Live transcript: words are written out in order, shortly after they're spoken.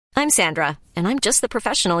I'm Sandra, and I'm just the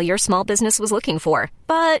professional your small business was looking for.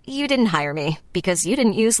 But you didn't hire me because you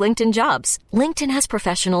didn't use LinkedIn Jobs. LinkedIn has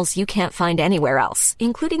professionals you can't find anywhere else,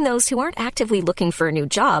 including those who aren't actively looking for a new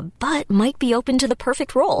job, but might be open to the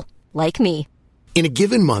perfect role, like me. In a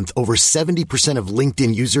given month, over 70% of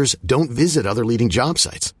LinkedIn users don't visit other leading job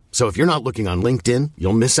sites. So if you're not looking on LinkedIn,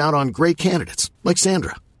 you'll miss out on great candidates like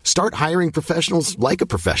Sandra. Start hiring professionals like a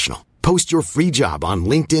professional. Post your free job on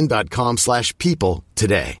linkedin.com/people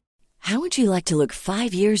today. How would you like to look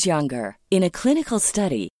 5 years younger? In a clinical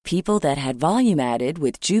study, people that had volume added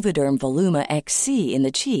with Juvederm Voluma XC in the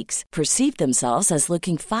cheeks perceived themselves as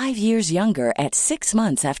looking 5 years younger at 6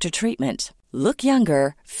 months after treatment. Look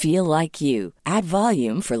younger, feel like you. Add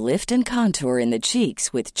volume for lift and contour in the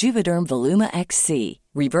cheeks with Juvederm Voluma XC.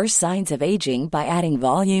 Reverse signs of aging by adding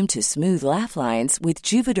volume to smooth laugh lines with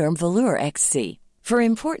Juvederm Volure XC. For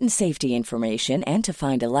important safety information and to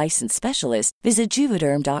find a licensed specialist, visit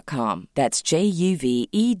Juvederm.com. That's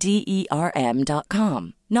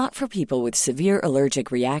JUVEDERM.com. Not for people with severe allergic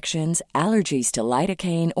reactions, allergies to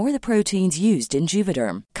lidocaine, or the proteins used in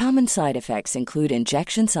Juvederm. Common side effects include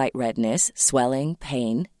injection site redness, swelling,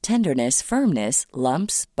 pain, tenderness, firmness,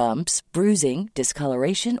 lumps, bumps, bruising,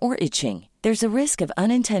 discoloration, or itching. There's a risk of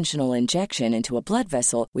unintentional injection into a blood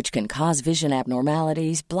vessel, which can cause vision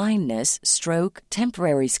abnormalities, blindness, stroke,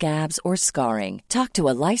 temporary scabs, or scarring. Talk to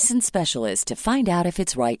a licensed specialist to find out if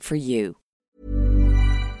it's right for you.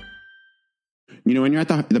 You know, when you're at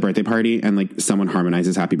the birthday party and like someone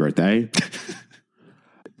harmonizes happy birthday,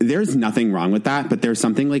 there's nothing wrong with that, but there's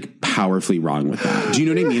something like powerfully wrong with that. Do you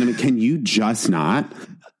know what I mean? I mean, can you just not?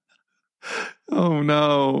 Oh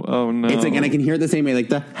no. Oh no. It's like, and I can hear it the same way, like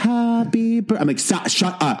the happy birthday. I'm like,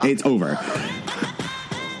 shut up. It's over.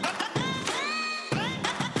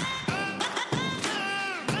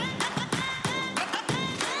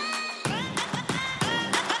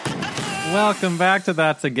 Welcome back to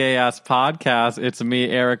That's a Gay Ass Podcast. It's me,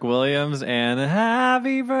 Eric Williams, and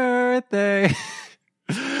happy birthday.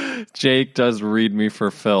 Jake does read me for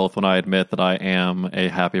filth when I admit that I am a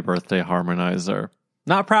happy birthday harmonizer.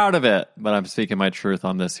 Not proud of it, but I'm speaking my truth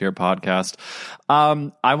on this here podcast.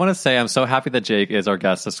 I want to say I'm so happy that Jake is our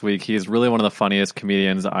guest this week. He's really one of the funniest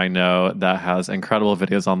comedians I know that has incredible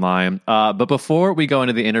videos online. But before we go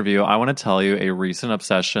into the interview, I want to tell you a recent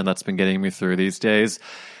obsession that's been getting me through these days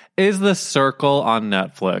is The Circle on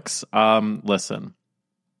Netflix. Listen.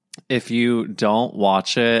 If you don't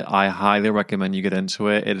watch it, I highly recommend you get into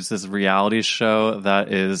it. It is this reality show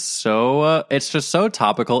that is so, it's just so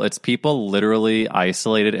topical. It's people literally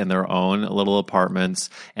isolated in their own little apartments,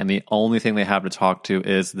 and the only thing they have to talk to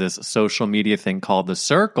is this social media thing called The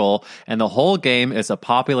Circle, and the whole game is a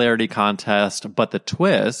popularity contest, but the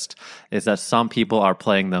twist is that some people are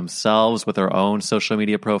playing themselves with their own social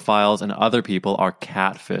media profiles, and other people are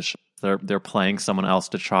catfish. They're playing someone else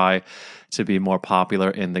to try to be more popular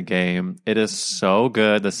in the game. It is so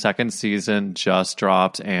good. The second season just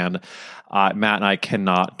dropped, and Matt and I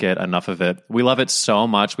cannot get enough of it. We love it so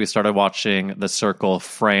much. We started watching The Circle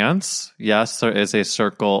France. Yes, there is a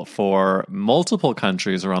Circle for multiple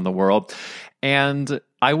countries around the world. And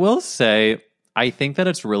I will say, I think that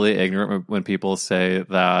it's really ignorant when people say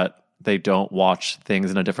that they don't watch things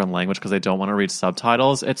in a different language because they don't want to read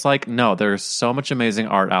subtitles. It's like, no, there's so much amazing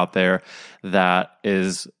art out there that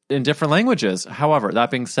is in different languages. However, that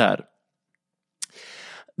being said,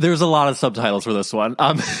 there's a lot of subtitles for this one.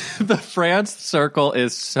 The France Circle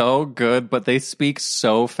is so good, but they speak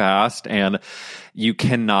so fast, and you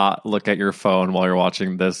cannot look at your phone while you're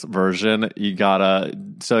watching this version. You gotta,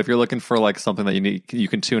 so if you're looking for like something that you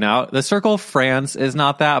can tune out. The Circle France is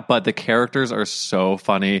not that, but the characters are so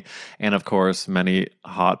funny, and of course, many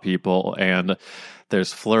hot people, and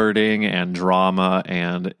there's flirting and drama,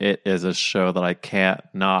 and it is a show that I can't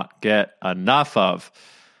not get enough of.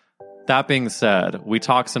 That being said, we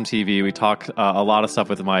talk some TV. We talk a lot of stuff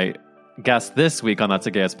with my guest this week on That's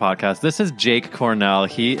a Gay Ass Podcast. This is Jake Cornell.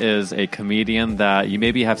 He is a comedian that you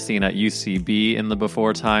maybe have seen at UCB in the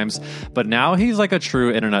before times, but now he's like a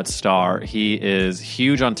true internet star. He is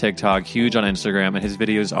huge on TikTok, huge on Instagram, and his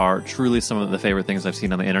videos are truly some of the favorite things I've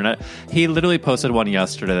seen on the internet. He literally posted one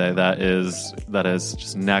yesterday that is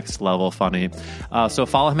just next level funny. So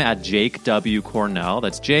follow him at Jake W. Cornell.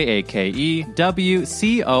 That's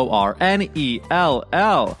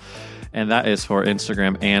JakeWCornell. And that is for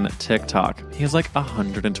Instagram and TikTok. He has like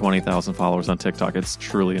 120,000 followers on TikTok. It's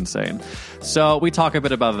truly insane. So we talk a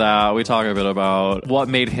bit about that. We talk a bit about what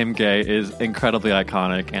made him gay is incredibly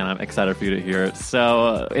iconic, and I'm excited for you to hear it.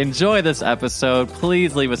 So enjoy this episode.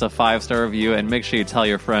 Please leave us a 5-star review, and make sure you tell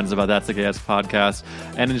your friends about That's a Gay Ass Podcast,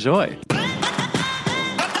 and enjoy.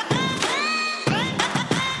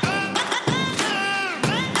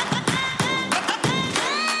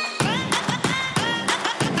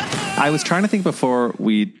 I was trying to think before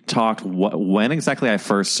we talked when exactly I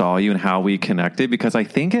first saw you and how we connected, because I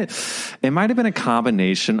think it might have been a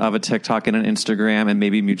combination of a TikTok and an Instagram and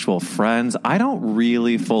maybe mutual friends. I don't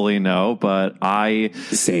really fully know, but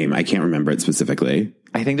Same. I can't remember it specifically.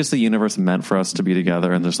 I think just the universe meant for us to be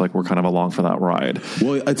together, and just like we're kind of along for that ride.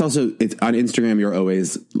 Well, it's on Instagram. You're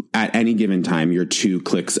always at any given time, you're 2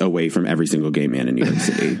 clicks away from every single gay man in New York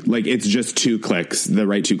City. Like it's just 2 clicks, the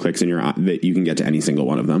right 2 clicks, and that you can get to any single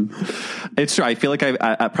one of them. It's true. I feel like I've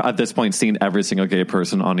at this point seen every single gay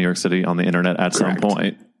person on New York City on the internet at some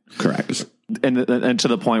point. Correct. And to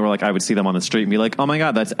the point where like I would see them on the street and be like, oh my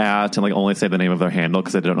God, that's at, and like only say the name of their handle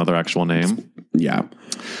because I don't know their actual name. Yeah.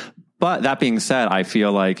 But that being said, I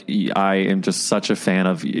feel like I am just such a fan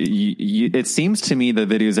of you. It seems to me the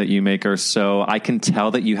videos that you make are so, I can tell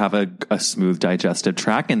that you have a smooth digestive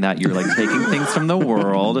tract and that you're like taking things from the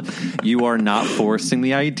world. You are not forcing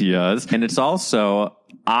the ideas. And it's also,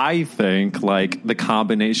 I think, like the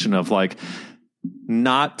combination of like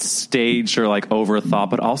not staged or like overthought,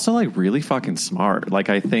 but also like really fucking smart. Like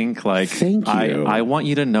I think like, thank you. I want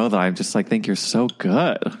you to know that I'm just like, think you're so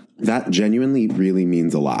good. That genuinely really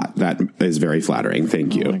means a lot. That is very flattering.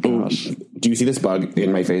 Thank you. Oh my gosh. Do you see this bug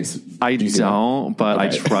in my face? I don't, but okay. I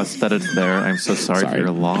trust that it's there. I'm so sorry for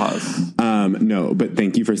your loss. No, but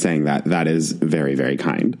thank you for saying that. That is very, very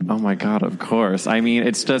kind. Oh my God, of course. I mean,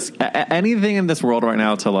 it's just anything in this world right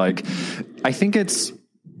now to like, I think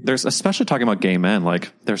there's, especially talking about gay men,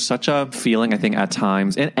 like there's such a feeling, I think, at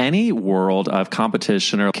times in any world of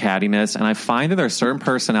competition or cattiness. And I find that there are certain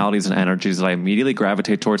personalities and energies that I immediately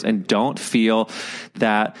gravitate towards and don't feel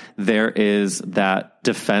that there is that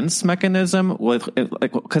defense mechanism with,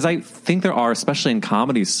 like, because I think there are, especially in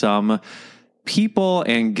comedy, some people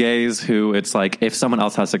and gays who it's like, if someone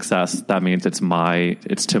else has success, that means it's to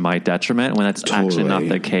my detriment, when that's actually not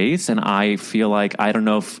the case. And I feel like, I don't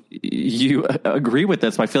know if you agree with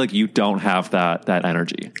this, but I feel like you don't have that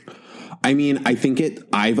energy. I mean, I think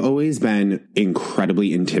I've always been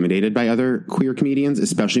incredibly intimidated by other queer comedians,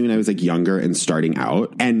 especially when I was like younger and starting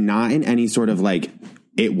out, and not in any sort of like,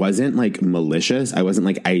 it wasn't like malicious. I wasn't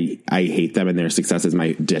like, I hate them and their success is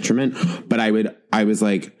my detriment, but I was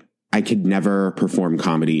like, I could never perform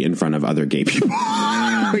comedy in front of other gay people.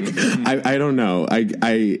 Like, I don't know.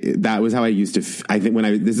 That was how I used to, I think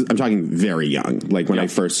I'm talking very young, like when I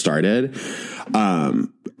first started.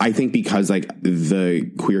 I think because like the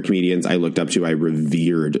queer comedians I looked up to, I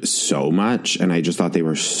revered so much. And I just thought they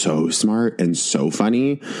were so smart and so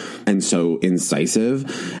funny and so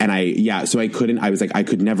incisive. And I was like, I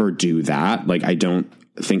could never do that. Like, I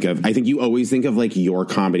think you always think of like your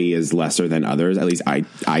comedy as lesser than others. At least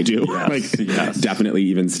I do. Yes, definitely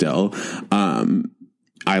even still.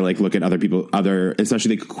 I like look at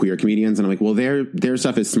especially the queer comedians, and I'm like, well, their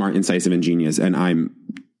stuff is smart, incisive, and genius. And I'm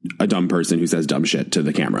a dumb person who says dumb shit to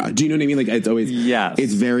the camera. Do you know what I mean? Like it's always,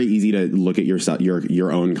 it's very easy to look at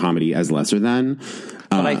your own comedy as lesser than.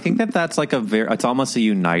 But I think that's like it's almost a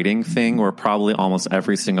uniting thing where probably almost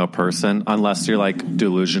every single person, unless you're like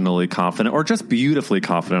delusionally confident or just beautifully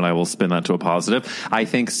confident, I will spin that to a positive. I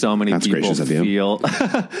think so many people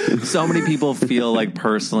feel like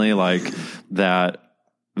personally like that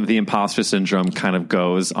the imposter syndrome kind of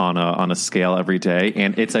goes on a scale every day.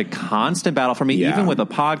 And it's a constant battle for me, even with a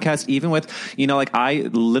podcast, even with, like I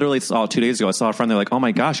literally saw 2 days ago, I saw a friend, they're like, oh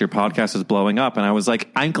my gosh, your podcast is blowing up. And I was like,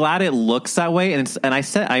 I'm glad it looks that way. And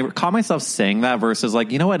I caught myself saying that versus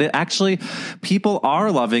like, you know what, it actually, people are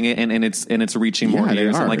loving it and it's reaching more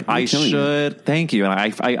ears. And like, thank you. And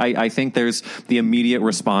I think there's the immediate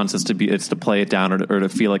response is to play it down or to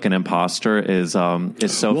feel like an imposter is so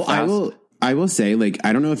fast. I will say, like,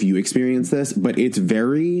 I don't know if you experience this, but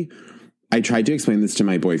I tried to explain this to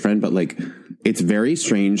my boyfriend, but like, it's very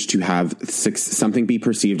strange to have something be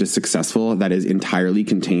perceived as successful that is entirely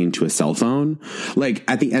contained to a cell phone. Like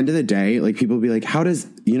at the end of the day, like people will be like, how does,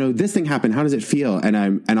 this thing happen? How does it feel? And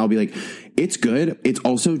I'll be like, it's good. It's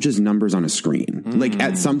also just numbers on a screen. Like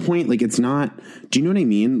at some point, like it's not, do you know what I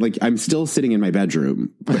mean? Like I'm still sitting in my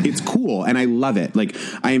bedroom, but it's cool. And I love it. Like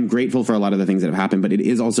I am grateful for a lot of the things that have happened, but it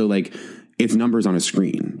is also like, it's numbers on a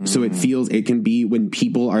screen. So it can be when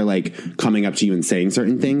people are like coming up to you and saying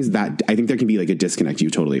certain things that I think there can be like a disconnect you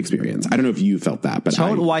totally experience. I don't know if you felt that, but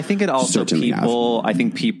I think it also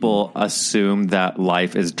people assume that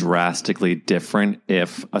life is drastically different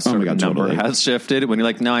if a certain number has shifted. When you're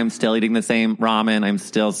like, no, I'm still eating the same ramen. I'm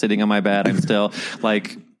still sitting on my bed. I'm still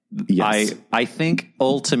like, Yes. I think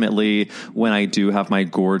ultimately when I do have my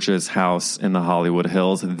gorgeous house in the Hollywood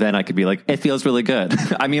Hills, then I could be like, it feels really good.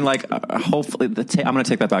 I mean, like, hopefully, I'm going to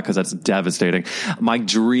take that back because that's devastating. My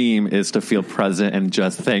dream is to feel present and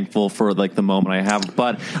just thankful for like the moment I have,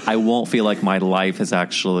 but I won't feel like my life is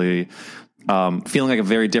actually feeling like a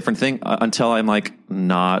very different thing until I'm like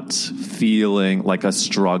not feeling like a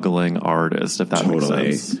struggling artist, if that makes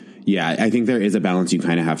sense. Yeah, I think there is a balance you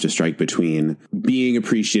kind of have to strike between being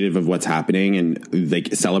appreciative of what's happening and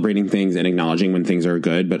like celebrating things and acknowledging when things are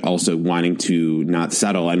good, but also wanting to not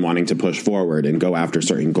settle and wanting to push forward and go after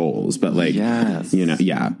certain goals. But like, you know,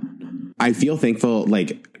 yeah, I feel thankful.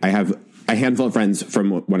 Like I have a handful of friends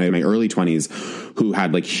from when I'm in my early 20s who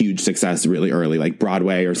had like huge success really early, like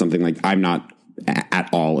Broadway or something. Like I'm not at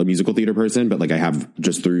all a musical theater person, but like I have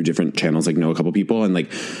just through different channels, like know a couple people, and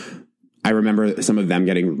like I remember some of them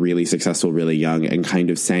getting really successful really young and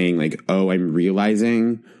kind of saying like, oh, I'm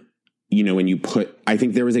realizing, you know, when you put, I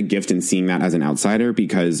think there was a gift in seeing that as an outsider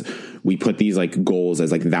because we put these like goals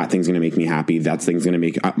as like, that thing's going to make me happy. That thing's going to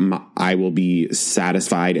make, I will be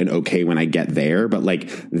satisfied and okay when I get there. But like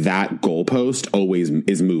that goalpost always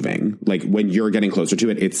is moving. Like when you're getting closer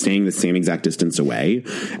to it, it's staying the same exact distance away.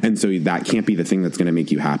 And so that can't be the thing that's going to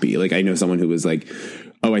make you happy. Like I know someone who was like,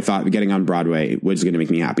 oh, I thought getting on Broadway was going to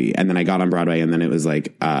make me happy. And then I got on Broadway and then it was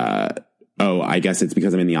like, oh, I guess it's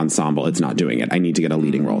because I'm in the ensemble. It's not doing it. I need to get a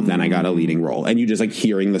leading role. Then I got a leading role. And you just like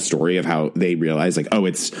hearing the story of how they realize like, oh,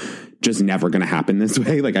 it's just never going to happen this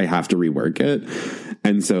way. Like I have to rework it.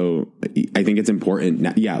 And so I think it's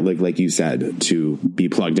important. Yeah. Like you said, to be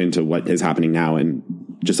plugged into what is happening now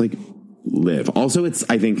and just like live. Also,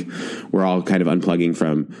 I think we're all kind of unplugging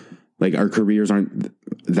from like our careers aren't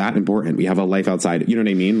that important. We have a life outside. You know what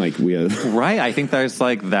I mean? Like we have. Right. I think that's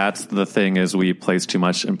the thing is we place too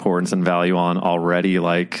much importance and value on already.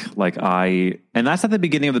 And that's at the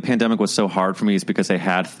beginning of the pandemic was so hard for me is because I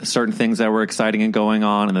had certain things that were exciting and going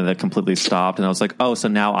on and then that completely stopped. And I was like, oh, so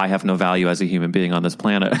now I have no value as a human being on this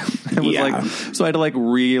planet. So I had to like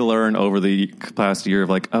relearn over the past year of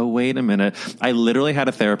like, oh, wait a minute. I literally had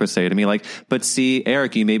a therapist say to me like, but see,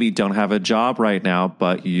 Eric, you maybe don't have a job right now,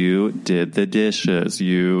 but you did the dishes.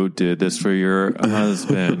 You did this for your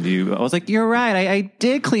husband. I was like, you're right. I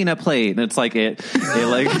did clean a plate. And it's like,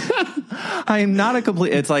 I'm not a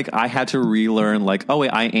complete, it's like I had to relearn like, oh wait,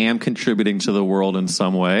 I am contributing to the world in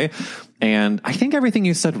some way. And I think everything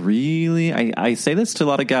you said really, I say this to a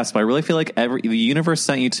lot of guests, but I really feel like the universe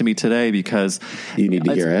sent you to me today because you need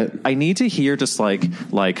to hear it. I need to hear just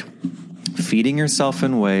like feeding yourself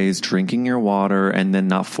in ways, drinking your water, and then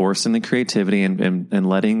not forcing the creativity and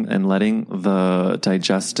letting the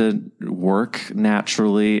digested work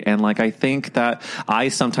naturally. And like, I think that I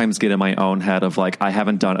sometimes get in my own head of like, I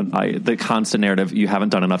haven't done the constant narrative. You haven't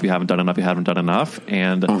done enough. You haven't done enough. You haven't done enough.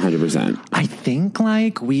 And 100%. I think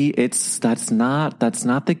like that's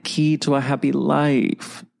not the key to a happy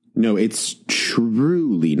life. No, it's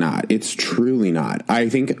truly not. It's truly not. I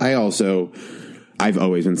think I've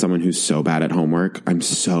always been someone who's so bad at homework. I'm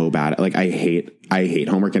so bad at like, I hate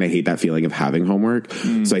homework and I hate that feeling of having homework.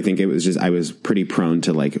 So I think it was just, I was pretty prone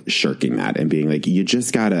to like shirking that and being like, you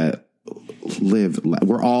just gotta live.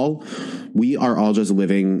 We are all just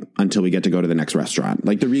living until we get to go to the next restaurant.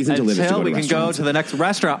 Like the reason to live is to go to restaurants. Go to the next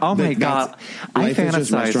restaurant. Oh my God. Life is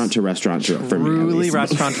just restaurant to restaurant for me. Truly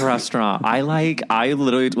restaurant to restaurant. I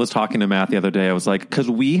literally was talking to Matt the other day. I was like, cause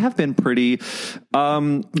we have been pretty,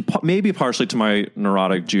 maybe partially to my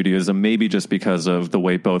neurotic Judaism, maybe just because of the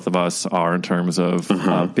way both of us are in terms of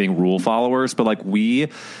being rule followers. But like with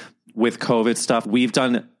COVID stuff, we've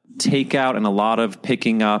done takeout and a lot of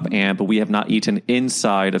picking up, but we have not eaten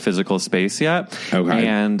inside a physical space yet. Okay.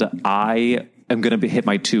 And I am going to hit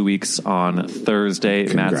my 2 weeks on Thursday.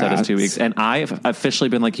 Congrats. Matt said it's 2 weeks. And I've officially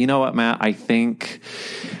been like, you know what, Matt, I think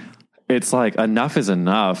it's like enough is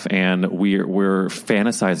enough, and we're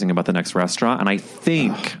fantasizing about the next restaurant. And I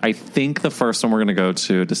think the first one we're going to go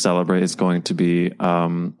to celebrate is going to be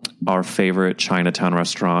our favorite Chinatown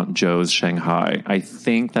restaurant, Joe's Shanghai. I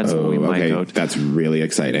think that's what we might go to. That's really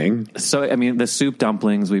exciting. So I mean, the soup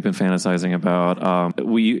dumplings we've been fantasizing about.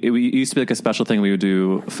 It used to be like a special thing we would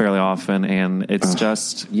do fairly often, and it's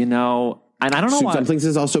just And I don't know soup why. Dumplings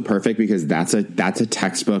is also perfect because that's a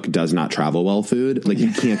textbook does not travel well food. Like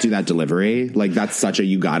you can't do that delivery. Like that's such a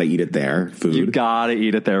you gotta eat it there food. You gotta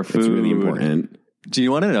eat it there food. It's really important. Do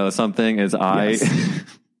you want to know something?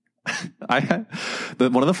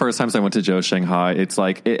 One of the first times I went to Joe Shanghai, it's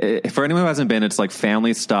like, for anyone who hasn't been, it's like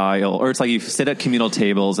family style, or it's like you sit at communal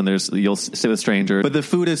tables and you'll sit with strangers, but the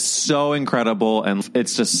food is so incredible. And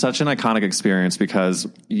it's just such an iconic experience because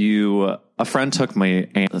a friend took me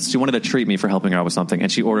and she wanted to treat me for helping her out with something.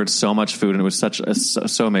 And she ordered so much food and it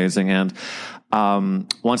was so amazing. And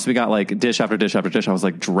once we got like dish after dish after dish, I was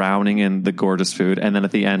like drowning in the gorgeous food. And then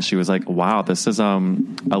at the end, she was like, wow, this is a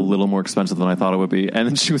little more expensive than I thought it would be. And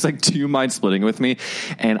then she was like, do you mind splitting it with me?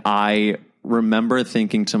 And I remember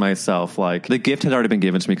thinking to myself, like, the gift had already been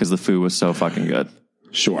given to me because the food was so fucking good.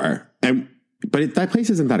 Sure. But that place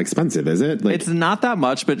isn't that expensive, is it? Like, it's not that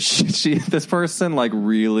much, but this person like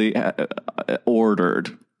really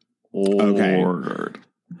ordered.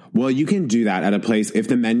 Well, you can do that at a place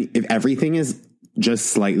if everything is just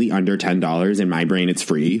slightly under $10. In my brain, it's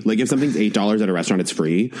free. Like if something's $8 at a restaurant, it's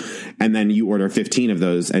free, and then you order 15 of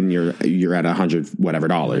those, and you're at $100 whatever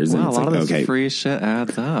dollars. Wow, and it's a lot of this free shit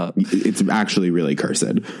adds up. It's actually really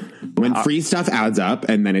cursed. When free stuff adds up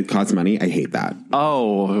and then it costs money, I hate that.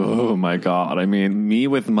 Oh my God! I mean, me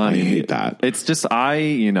with money, I hate that. It's just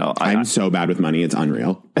I'm so bad with money. It's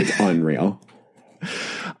unreal. It's unreal.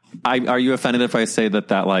 Are you offended if I say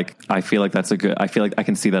that like, I feel like I feel like I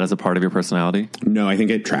can see that as a part of your personality? No, I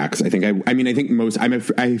think it tracks. I think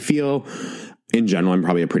I feel in general, I'm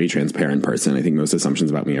probably a pretty transparent person. I think most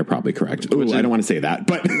assumptions about me are probably correct. Ooh, I don't want to say that,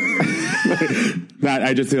 but that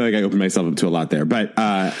I just feel like I opened myself up to a lot there. But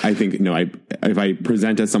I think, if I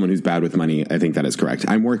present as someone who's bad with money, I think that is correct.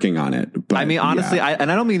 I'm working on it. But, I mean, honestly, yeah. I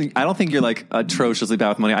don't think you're like atrociously bad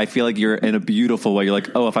with money. I feel like you're in a beautiful way. You're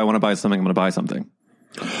like, oh, if I want to buy something, I'm going to buy something.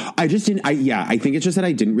 I think it's just that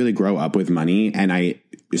I didn't really grow up with money, and I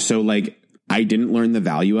didn't learn the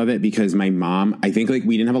value of it because my mom, I think like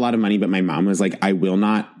we didn't have a lot of money, but my mom was like,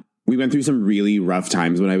 we went through some really rough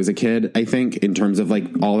times when I was a kid, I think, in terms of like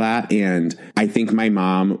all that. And I think my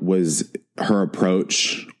mom her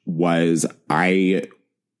approach was, I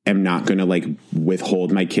am not going to like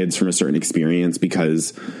withhold my kids from a certain experience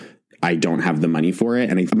because I don't have the money for it.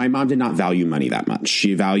 And my mom did not value money that much.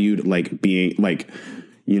 She valued like being like,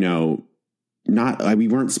 we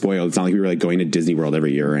weren't spoiled. It's not like we were like going to Disney World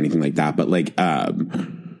every year or anything like that. But like,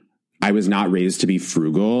 I was not raised to be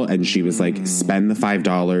frugal. And she was like, spend the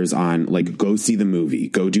 $5 on like, go see the movie,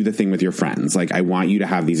 go do the thing with your friends. Like, I want you to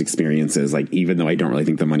have these experiences. Like, even though I don't really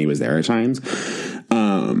think the money was there at times.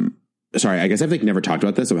 Sorry, I guess I've like never talked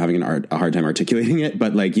about this. So I'm having a hard time articulating it.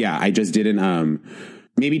 But like, yeah, I just didn't,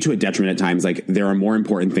 maybe to a detriment at times, like there are more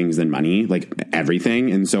important things than money, like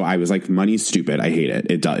everything. And so I was like, money's stupid. I hate it.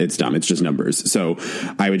 It's dumb. It's just numbers. So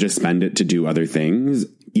I would just spend it to do other things,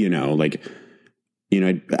 I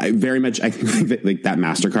very much, I think that like that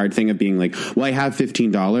MasterCard thing of being like, well, I have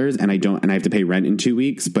 $15 and I have to pay rent in 2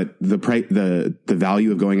 weeks, but the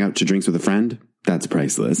value of going out to drinks with a friend, that's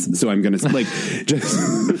priceless. So I'm going to like just,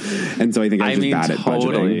 and so I think I'm just bad at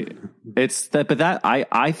budgeting. It's that, but that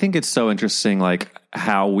I think it's so interesting, like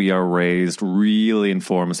how we are raised really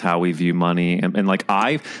informs how we view money. And like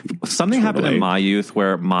something happened in my youth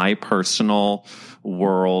where my personal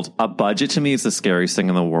world, a budget to me is the scariest thing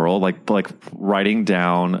in the world. Like writing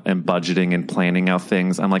down and budgeting and planning out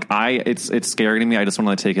things. I'm like, it's scary to me. I just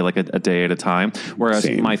want to take it like a day at a time. Whereas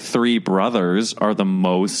my three brothers are the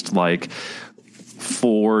most like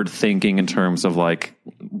forward thinking in terms of like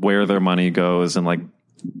where their money goes and like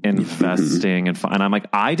investing and I'm like,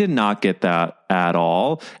 I did not get that at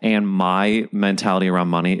all. And my mentality around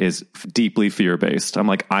money is deeply fear-based. I'm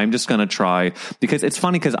like, I'm just going to try, because it's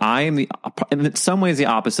funny because I am in some ways the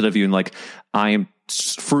opposite of you. And like, I am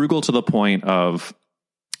frugal to the point of,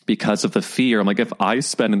 because of the fear, I'm like, if I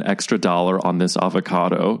spend an extra $1 on this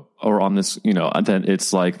avocado or on this, then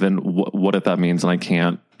it's like, then what if that means and I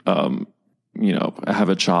can't, have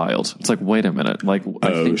a child? It's like, wait a minute. Like,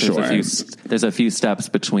 I think there's a few steps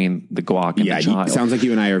between the guac and the child. Sounds like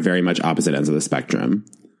you and I are very much opposite ends of the spectrum.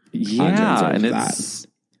 Yeah. And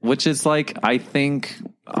which is like, I think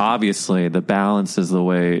obviously the balance is the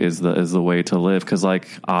way to live. Cause like,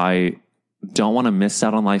 I don't want to miss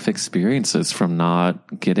out on life experiences from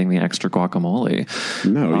not getting the extra guacamole.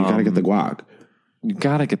 No, you gotta get the guac. You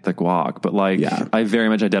gotta get the guac. But like, I very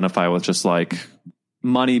much identify with just like,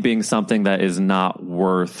 money being something that is not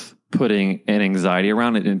worth putting an anxiety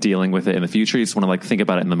around it and dealing with it in the future. You just want to like think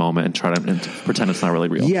about it in the moment and try to pretend it's not really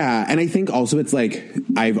real. Yeah. And I think also it's like,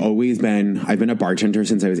 I've been a bartender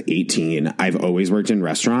since I was 18. I've always worked in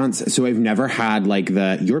restaurants. So I've never had like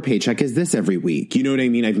your paycheck is this every week. You know what I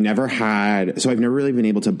mean? I've never really been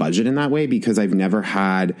able to budget in that way because I've never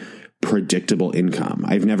had predictable income.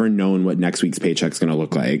 I've never known what next week's paycheck's going to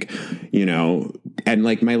look like, you know, and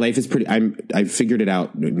like my life is I've figured it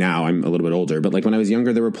out now. I'm a little bit older, but like when I was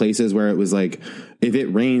younger, there were places where it was like, if it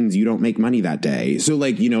rains, you don't make money that day. So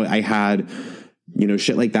like, you know, I had, you know,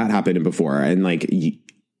 shit like that happened before. And like,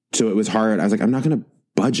 so it was hard. I was like, I'm not going to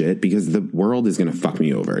budget because the world is going to fuck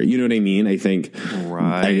me over. You know what I mean? I think,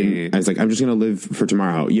 right. I was like, I'm just going to live for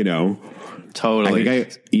tomorrow, you know? Totally.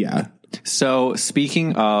 Yeah. So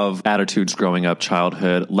speaking of attitudes growing up,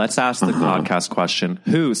 childhood, let's ask the podcast question.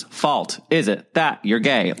 Whose fault is it that you're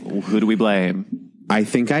gay? Who do we blame? I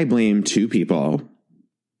think I blame two people,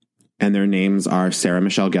 and their names are Sarah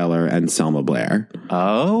Michelle Gellar and Selma Blair.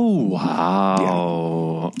 Oh,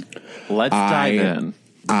 wow. Yeah. Let's dive in.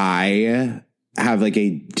 I have like a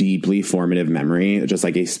deeply formative memory, just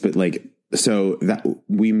like so that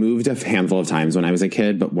we moved a handful of times when I was a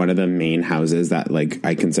kid, but one of the main houses that like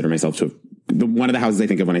I consider myself to one of the houses I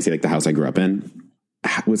think of when I say like the house I grew up in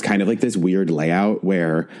was kind of like this weird layout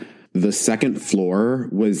where the second floor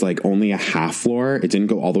was like only a half floor. It didn't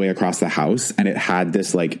go all the way across the house, and it had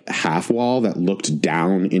this like half wall that looked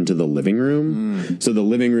down into the living room. So the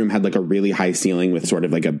living room had like a really high ceiling with sort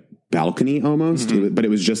of like a balcony almost, but it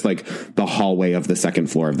was just like the hallway of the second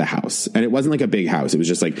floor of the house. And it wasn't like a big house. It was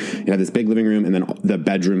just like, it had this big living room, and then the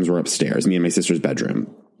bedrooms were upstairs, me and my sister's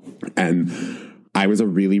bedroom. And I was a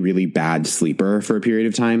really, really bad sleeper for a period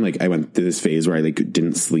of time. Like I went through this phase where I like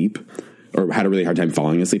didn't sleep, or had a really hard time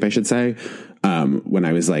falling asleep, I should say, when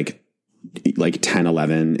I was like 10,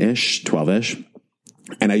 11-ish, 12-ish.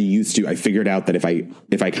 And I figured out that if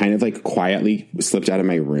I kind of like quietly slipped out of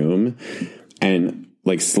my room and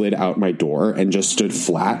like slid out my door and just stood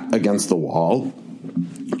flat against the wall,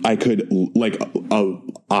 I could like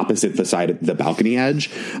opposite the side of the balcony edge,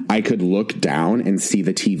 I could look down and see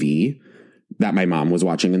the TV that my mom was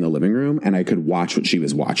watching in the living room, and I could watch what she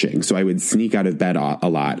was watching. So I would sneak out of bed a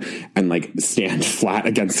lot and like stand flat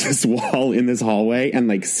against this wall in this hallway and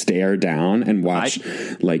like stare down and watch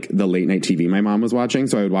like the late night TV my mom was watching.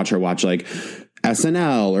 So I would watch her watch like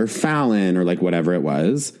SNL or Fallon or like whatever it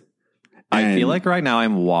was. I feel like right now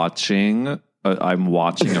I'm watching a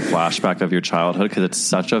flashback of your childhood because it's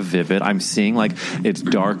such a vivid. I'm seeing like it's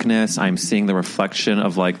darkness. I'm seeing the reflection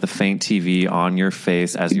of like the faint TV on your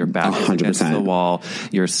face as your back is against the wall.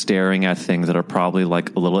 You're staring at things that are probably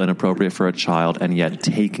like a little inappropriate for a child, and yet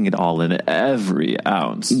taking it all in every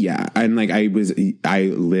ounce. Yeah, and like I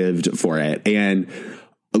lived for it, and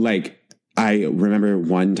like I remember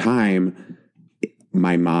one time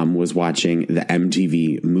my mom was watching the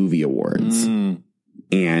MTV Movie Awards,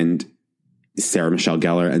 and Sarah Michelle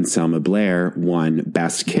Gellar and Selma Blair won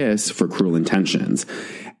Best Kiss for Cruel Intentions.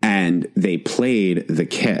 And they played the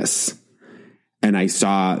kiss. And I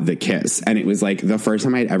saw the kiss. And it was like the first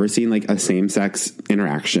time I'd ever seen like a same-sex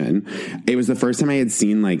interaction. It was the first time I had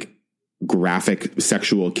seen like graphic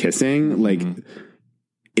sexual kissing. Like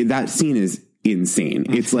that scene is insane.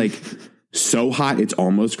 It's like so hot, it's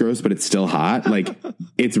almost gross, but it's still hot. Like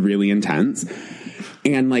it's really intense.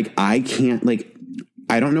 And like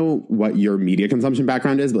I don't know what your media consumption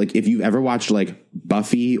background is, but like if you've ever watched like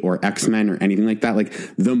Buffy or X-Men or anything like that, like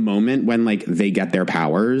the moment when like they get their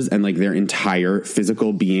powers and like their entire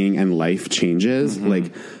physical being and life changes,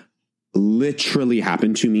 like literally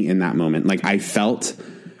happened to me in that moment. Like I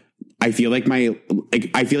feel like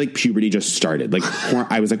puberty just started. Like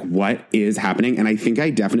I was like, what is happening? And I think I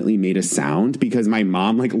definitely made a sound because my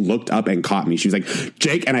mom like looked up and caught me. She was like,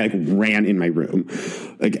 Jake, and I like ran in my room.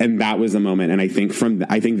 Like, and that was the moment. And I think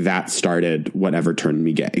that started whatever turned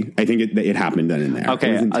me gay. I think it happened then and there.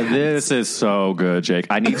 Okay. This is so good, Jake.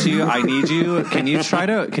 I need you. Can you try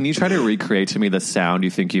to recreate to me the sound you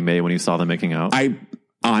think you made when you saw them making out? I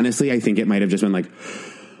think it might have just been like,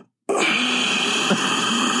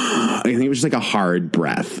 I think it was just like a hard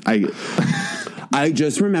breath. I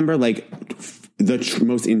just remember like the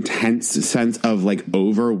most intense sense of like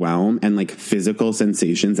overwhelm and like physical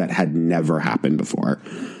sensations that had never happened before.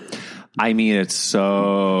 I mean, it was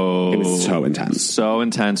so intense, so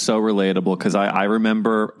relatable. Because I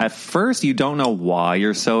remember at first you don't know why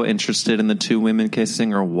you're so interested in the two women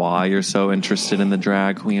kissing or why you're so interested in the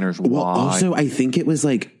drag queen or why. Well, also I think it was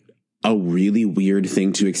like a really weird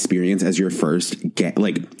thing to experience as your first gay.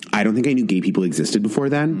 Like, I don't think I knew gay people existed before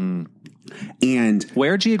then. And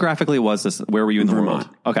where geographically was this? Where were you in the world?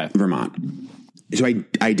 Okay. Vermont. So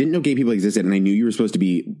I didn't know gay people existed, and I knew you were supposed to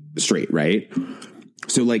be straight, right?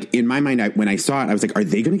 So like in my mind, when I saw it, I was like, are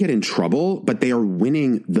they going to get in trouble? But they are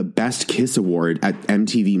winning the Best Kiss Award at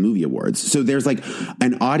MTV Movie Awards. So there's like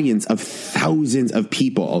an audience of thousands of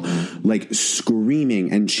people like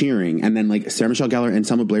screaming and cheering. And then like Sarah Michelle Gellar and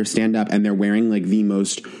Selma Blair stand up and they're wearing like the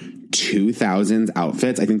most 2000s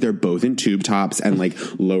outfits. I think they're both in tube tops and like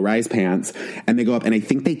low-rise pants, and they go up, and I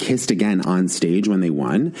think they kissed again on stage when they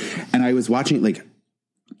won. And I was watching like,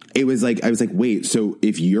 it was like, I was like, wait, so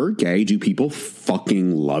if you're gay, do people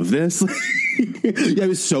fucking love this? Yeah, I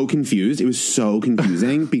was so confused. It was so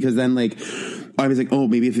confusing because then like, I was like, oh,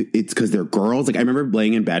 maybe if it's because they're girls. Like I remember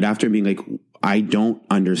laying in bed after and being like, I don't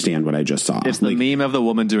understand what I just saw. It's the meme of the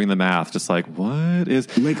woman doing the math, just like, what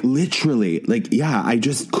is... Like, literally, like, yeah, I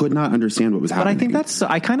just could not understand what was happening. But I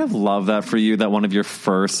think I kind of love that for you, that one of your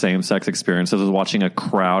first same-sex experiences was watching a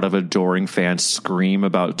crowd of adoring fans scream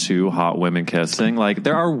about two hot women kissing. Like,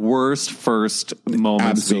 there are worse first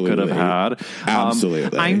moments we could have had.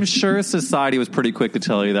 Absolutely. I'm sure society was pretty quick to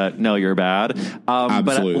tell you that, no, you're bad. But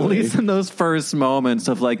at least in those first moments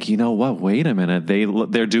of like, you know what, wait a minute,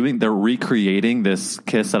 they're recreating this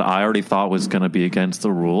kiss that I already thought was going to be against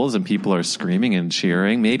the rules, and people are screaming and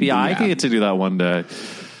cheering. Maybe I get to do that one day.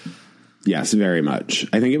 Yes, very much.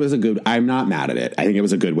 I think it was I'm not mad at it. I think it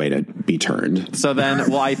was a good way to be turned. So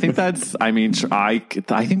then, well, I think I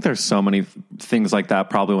think there's so many things like that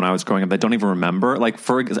probably when I was growing up that I don't even remember. Like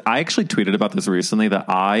I actually tweeted about this recently that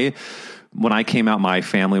when I came out, my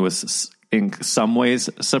family was in some ways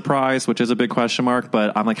surprised, which is a big question mark,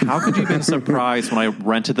 but I'm like, how could you have been surprised when I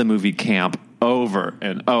rented the movie Camp over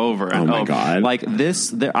and over and over? Oh my God. Like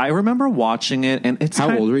I remember watching it, and it's...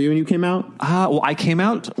 How old were you when you came out? Well, I came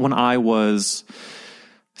out when I was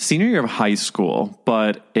senior year of high school,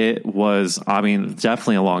 but it was, I mean,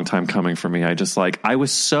 definitely a long time coming for me. I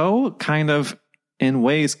was so kind of, in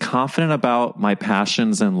ways, confident about my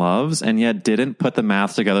passions and loves, and yet didn't put the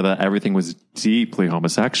math together that everything was deeply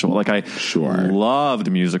homosexual. Like I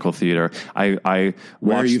loved musical theater. Where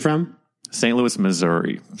are you from? St. Louis,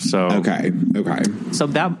 Missouri. So okay. So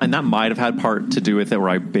that might have had part to do with it, where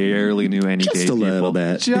I barely knew any gay people.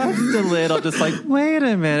 Just a little. Just like, wait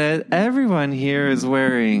a minute, everyone here is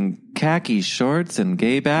wearing khaki shorts and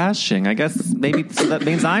gay bashing. I guess maybe so that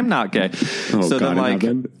means I'm not gay. Oh, so God,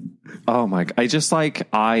 then oh my God.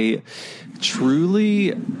 I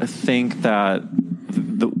truly think that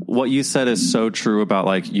what you said is so true about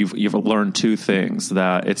like, you've learned two things,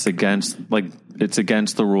 that it's against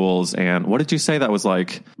the rules. And what did you say? That was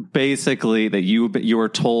like, basically that you were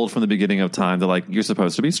told from the beginning of time that like, you're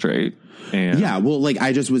supposed to be straight. And yeah, well, like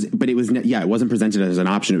I just was, but it wasn't presented as an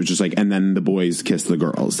option. It was just like, and then the boys kiss the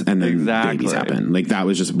girls, and then babies happen. Like that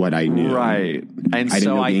was just what I knew. Right. And I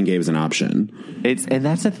didn't know being gay was an option. And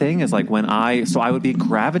that's the thing is like I would be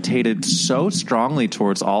gravitated so strongly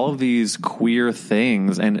towards all of these queer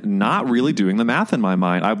things and not really doing the math in my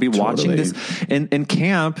mind. I'd be watching this in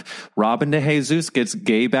Camp. Robin DeJesus gets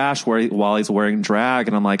gay bashed while he's wearing drag,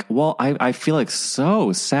 and I'm like, well, I feel like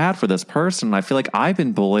so sad for this person. I feel like I've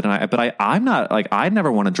been bullied, but I'm not like, I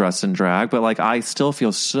never want to dress in drag, but like I still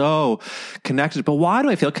feel so connected. But why do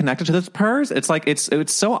I feel connected to this person? It's like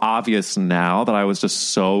it's so obvious now that I was just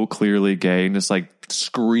so clearly gay and just like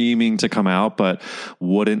screaming to come out, but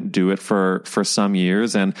wouldn't do it for some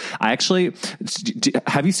years. And I actually,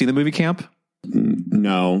 have you seen the movie Camp?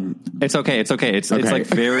 No. It's okay. It's like it's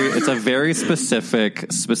a very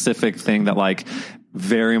specific thing that like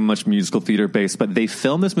very much musical theater based, but they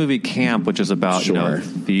filmed this movie Camp, which is about,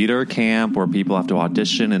 theater camp where people have to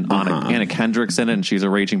audition, and Anna Kendrick's in it, and she's a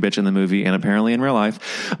raging bitch in the movie and apparently in real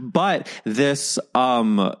life. But this,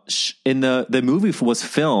 in the movie was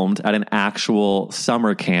filmed at an actual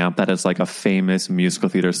summer camp that is like a famous musical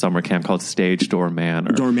theater summer camp called Stage Door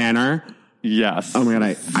Manor. Door Manor? Yes. Oh my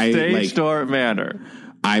God. Stage Door Manor.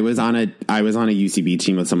 I was on a UCB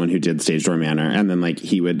team with someone who did Stage Door Manor, and then like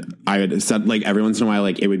I would said like every once in a while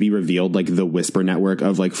like it would be revealed like the whisper network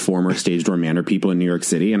of like former Stage Door Manor people in New York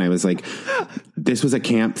City, and I was like, this was a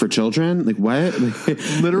camp for children? Like what?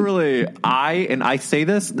 Literally, I say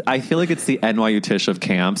this, I feel like it's the NYU Tisch of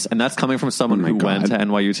camps, and that's coming from someone who went to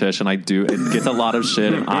NYU Tisch, and it gets a lot of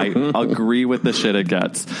shit, and I agree with the shit it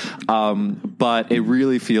gets. But it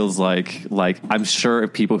really feels like I'm sure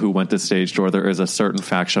if people who went to Stage Door, there is a certain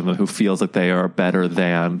faction of them who feels that they are better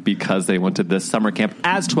than because they went to this summer camp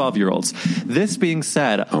as 12-year-olds. This being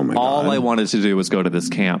said, all I wanted to do was go to this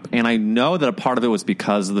camp. And I know that a part of it was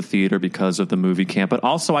because of the theater, because of the movie Camp, but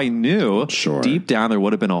also I knew deep down there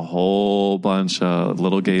would have been a whole bunch of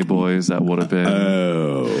little gay boys that would have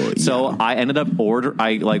been. So I ended up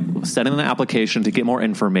sending an application to get more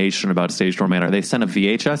information about Stage Door Manor. They sent a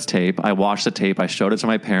VHS tape. I watched the tape. I showed it to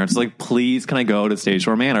my parents. Like, please, can I go to Stage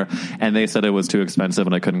Door Manor? And they said it was too expensive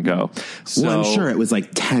and I couldn't go. So I'm sure it was like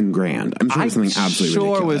 10 grand. I'm sure it was something absolutely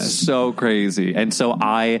ridiculous. It was so crazy. And so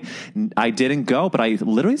I didn't go, but I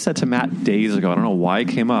literally said to Matt days ago, I don't know why it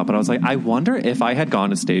came up, but I was like, I wonder if I had gone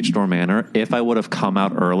to Stage Door Manor, if I would have come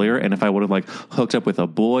out earlier and if I would have like hooked up with a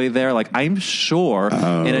boy there. Like, I'm sure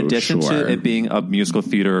in addition to it being a musical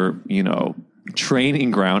theater, you know,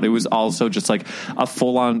 training ground, it was also just like a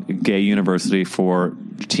full-on gay university for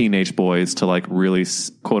teenage boys to like really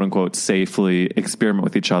quote unquote safely experiment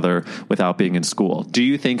with each other without being in school. Do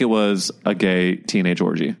you think it was a gay teenage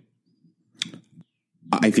orgy?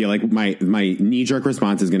 I feel like my knee-jerk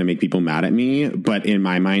response is going to make people mad at me, but in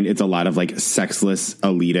my mind, it's a lot of like sexless,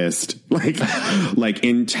 elitist, like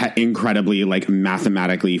incredibly like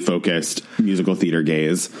mathematically focused musical theater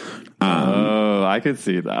gays. I could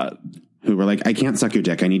see that. Who were like, I can't suck your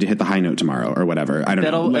dick. I need to hit the high note tomorrow or whatever. I don't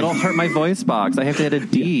know. Like, it'll hurt my voice box. I have to hit a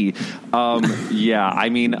D. Yeah, I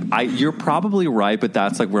mean, you're probably right, but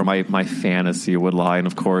that's like where my fantasy would lie. And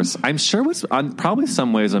of course, I'm sure it was probably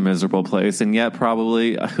some ways a miserable place, and yet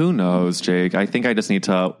probably, who knows, Jake? I think I just need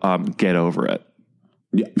to get over it.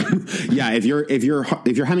 Yeah, yeah. If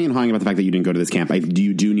you're hemming and hawing about the fact that you didn't go to this camp,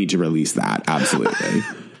 you do need to release that. Absolutely.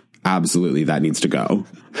 Absolutely, that needs to go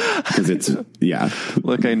because it's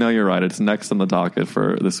Look, I know you're right. It's next on the docket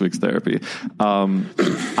for this week's therapy.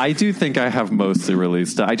 I do think I have mostly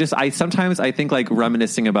released it. I sometimes think like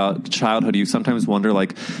reminiscing about childhood. You sometimes wonder,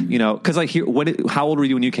 like, you know, because like how old were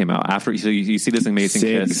you when you came out? After you see this amazing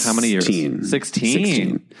kiss? How many years?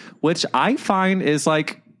 16. Which I find is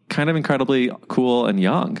like kind of incredibly cool and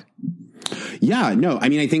young. Yeah, no, I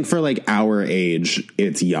mean, I think for like our age,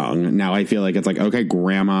 it's young. Now I feel like it's like, okay,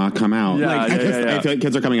 grandma, come out. Yeah, like, I feel like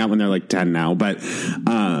kids are coming out when they're like 10 now. But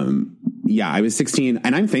yeah, I was 16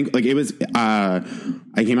 and it was, I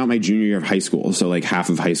came out my junior year of high school. So like half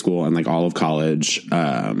of high school and like all of college.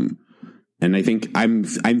 And I think I'm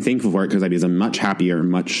thankful for it because I was a much happier,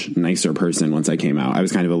 much nicer person once I came out. I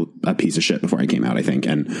was kind of a piece of shit before I came out, I think.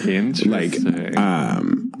 And like,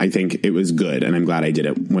 I think it was good. And I'm glad I did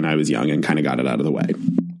it when I was young and kind of got it out of the way.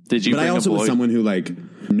 Did you? But I also was someone who like,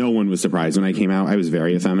 no one was surprised when I came out. I was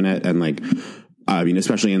very effeminate and like, I mean,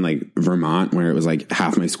 especially in like Vermont, where it was like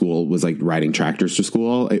half my school was like riding tractors to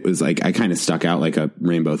school. It was like, I kind of stuck out like a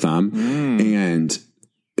rainbow thumb. And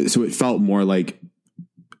so it felt more like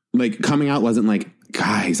coming out wasn't like,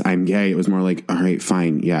 guys, I'm gay. It was more like, all right,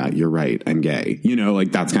 fine. Yeah, you're right. I'm gay. You know,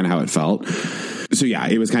 like that's kind of how it felt. So yeah,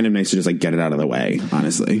 it was kind of nice to just like get it out of the way,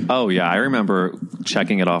 honestly. Oh yeah. I remember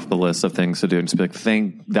checking it off the list of things to do and just be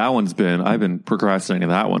like, I've been procrastinating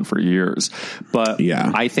that one for years. But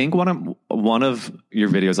yeah, I think one of your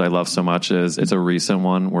videos I love so much is it's a recent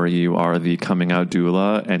one where you are the coming out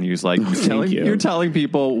doula and you're telling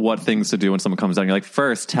people what things to do when someone comes out. And you're like,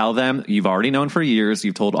 first tell them you've already known for years.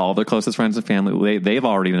 You've told all their closest friends and family. They've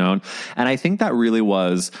already known. And I think that really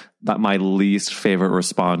was my least favorite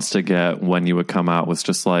response to get when you would come out was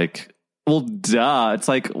just like, well, duh. It's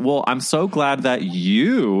like, well, I'm so glad that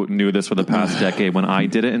you knew this for the past decade when I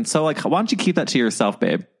did it. And so like, why don't you keep that to yourself,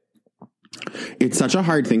 babe? It's such a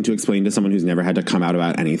hard thing to explain to someone who's never had to come out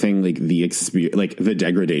about anything, like the experience, like the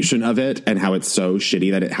degradation of it and how it's so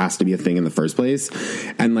shitty that it has to be a thing in the first place.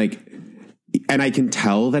 And like, and I can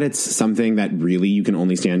tell that it's something that really you can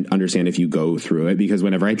only understand if you go through it, because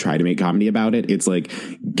whenever I try to make comedy about it, it's like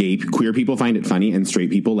queer people find it funny and straight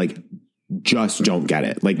people like just don't get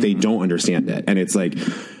it. Like they don't understand it. And it's like,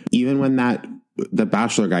 even when the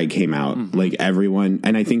Bachelor guy came out, like everyone,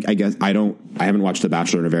 and I haven't watched The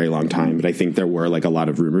Bachelor in a very long time, but I think there were like a lot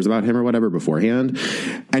of rumors about him or whatever beforehand.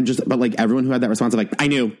 But like everyone who had that response of like, I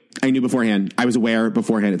knew beforehand. I was aware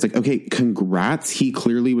beforehand. It's like, okay, congrats. He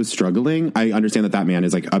clearly was struggling. I understand that man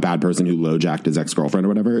is like a bad person who low-jacked his ex-girlfriend or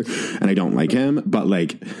whatever, and I don't like him, but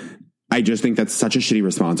like, I just think that's such a shitty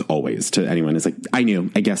response always to anyone. It's like, I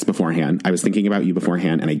guessed beforehand. I was thinking about you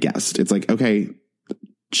beforehand and I guessed. It's like, okay,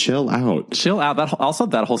 chill out.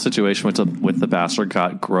 That whole situation with the Bachelor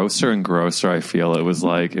got grosser and grosser. I feel it was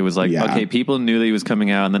like, okay, people knew that he was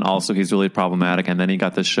coming out, and then also he's really problematic, and then he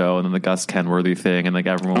got the show, and then the Gus Kenworthy thing, and like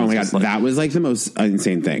everyone. Oh my god, like, that was like the most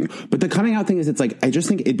insane thing. But the coming out thing is, it's like, I just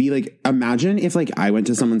think it'd be like, imagine if like I went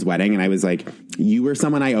to someone's wedding and I was like, you were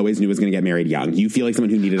someone I always knew was going to get married young. You feel like someone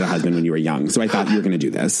who needed a husband when you were young, so I thought you were going to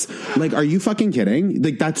do this. Like, are you fucking kidding?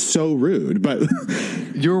 Like, that's so rude. But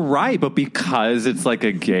you're right. But because it's like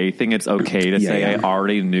a gay thing, it's okay to say I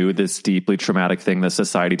already knew this deeply traumatic thing that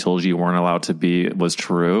society told you weren't allowed to be was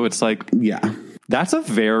true. It's like, that's a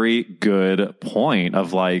very good point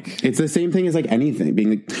of like, it's the same thing as like anything being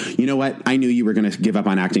like, you know what? I knew you were going to give up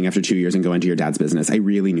on acting after 2 years and go into your dad's business. I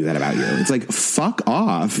really knew that about you. It's like, fuck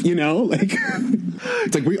off, you know? Like,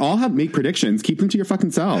 it's like we all make predictions. Keep them to your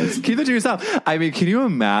fucking selves. Keep it to yourself. I mean, can you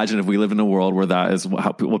imagine if we live in a world where that is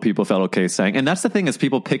what people felt okay saying? And that's the thing, is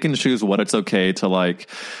people pick and choose what it's okay to like.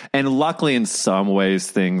 And luckily, in some ways,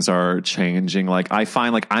 things are changing. Like, I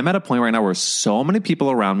find like I'm at a point right now where so many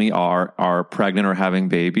people around me are pregnant or having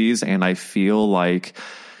babies, and I feel like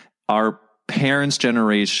our parents'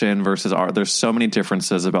 generation versus there's so many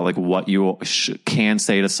differences about like what you can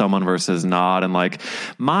say to someone versus not. And like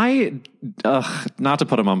not to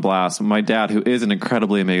put him on blast, my dad, who is an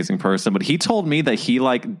incredibly amazing person, but he told me that he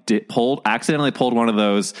like accidentally pulled one of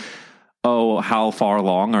those, oh, how far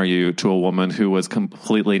along are you, to a woman who was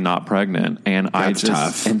completely not pregnant. And that's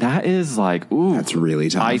tough. And that is like, ooh, that's really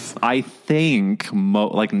tough. I think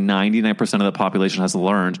like 99% of the population has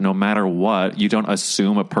learned, no matter what, you don't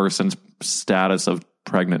assume a person's status of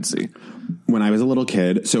pregnancy. When I was a little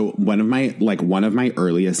kid, so one of my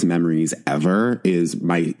earliest memories ever is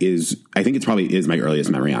I think it's probably my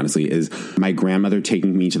earliest memory, honestly, is my grandmother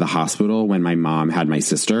taking me to the hospital when my mom had my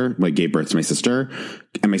sister, like gave birth to my sister.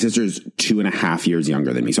 And my sister's 2.5 years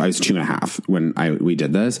younger than me. So I was 2.5 when we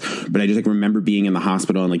did this. But I just like remember being in the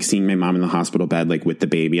hospital and like seeing my mom in the hospital bed, like with the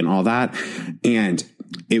baby and all that. And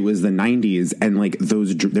it was the 90s, and like there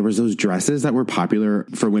was those dresses that were popular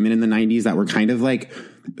for women in the 90s that were kind of like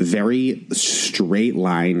very straight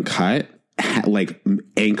line cut, like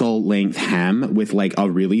ankle length hem with like a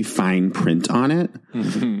really fine print on it.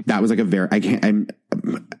 Mm-hmm. That was like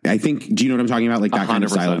I think, do you know what I'm talking about? Like that 100%. Kind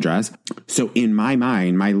of style of dress. So in my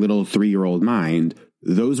mind, my little 3-year-old mind,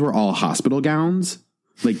 those were all hospital gowns.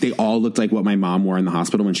 Like they all looked like what my mom wore in the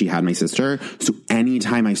hospital when she had my sister. So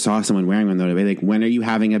anytime I saw someone wearing one, they'd be like, when are you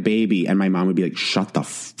having a baby? And my mom would be like, shut the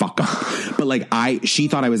fuck up. But like she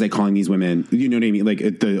thought I was like calling these women, you know what I mean? Like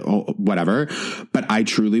whatever. But I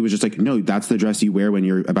truly was just like, no, that's the dress you wear when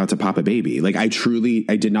you're about to pop a baby. Like I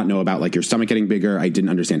did not know about like your stomach getting bigger. I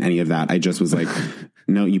didn't understand any of that. I just was like,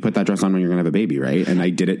 no, you put that dress on when you're going to have a baby, right? And I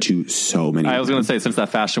did it to so many. I was going to say, since that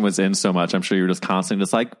fashion was in so much, I'm sure you were just constantly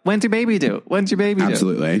just like, when's your baby due? When's your baby due?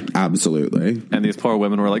 Absolutely. And these poor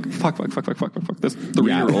women were like, fuck. This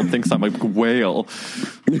 3-year-old thinks I'm a whale.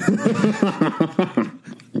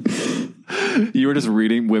 You were just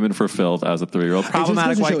reading Women for Filth as a 3-year-old.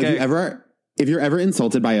 Problematic white gay. If you're ever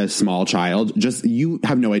insulted by a small child, you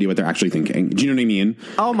have no idea what they're actually thinking. Do you know what I mean?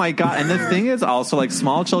 Oh my God. And the thing is also, like,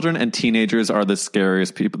 small children and teenagers are the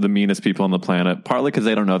scariest people, the meanest people on the planet, partly because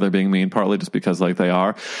they don't know they're being mean, partly just because like they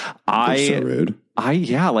are. They're so rude.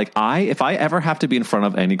 If I ever have to be in front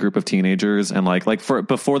of any group of teenagers, and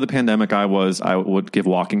before the pandemic, I would give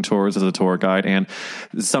walking tours as a tour guide. And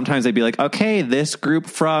sometimes they'd be like, okay, this group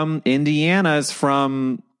from Indiana is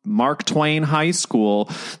from Mark Twain High School.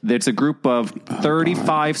 It's a group of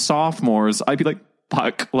 35 sophomores. I'd be like,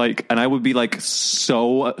 fuck, like, and I would be like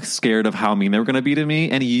so scared of how mean they were going to be to me.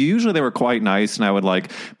 And usually they were quite nice, and I would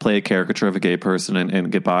like play a caricature of a gay person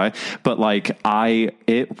and get by. But like, I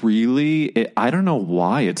don't know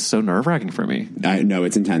why it's so nerve wracking for me. I know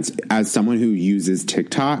it's intense. As someone who uses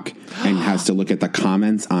TikTok and has to look at the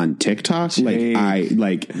comments on TikTok,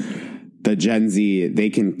 the Gen Z,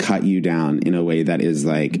 they can cut you down in a way that is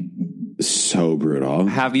like so brutal.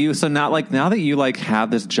 Have you, so now that you like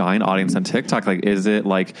have this giant audience on TikTok, like, is it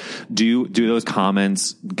like, do those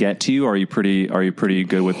comments get to you? Are you pretty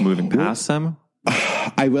good with moving past them?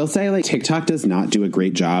 I will say, like, TikTok does not do a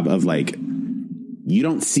great job of like, you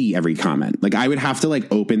don't see every comment. Like, I would have to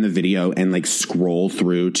like open the video and like scroll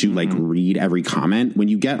through to like read every comment. When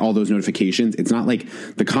you get all those notifications, it's not like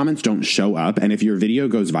the comments don't show up. And if your video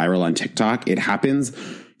goes viral on TikTok, it happens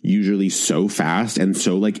usually so fast and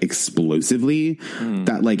so like explosively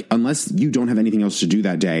that like, unless you don't have anything else to do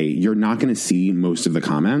that day, you're not going to see most of the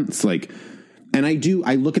comments. Like, and I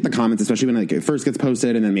look at the comments, especially when like it first gets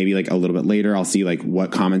posted, and then maybe like a little bit later, I'll see like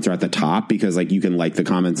what comments are at the top, because like you can like the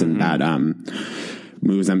comments and that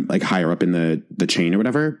moves them like higher up in the chain or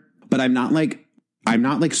whatever. But I'm not like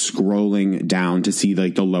scrolling down to see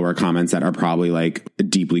like the lower comments that are probably like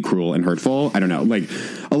deeply cruel and hurtful. I don't know. Like,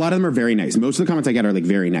 a lot of them are very nice. Most of the comments I get are like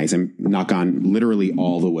very nice. I'm knock on literally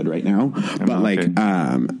all the wood right now.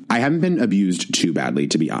 I haven't been abused too badly,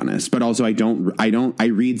 to be honest. But also I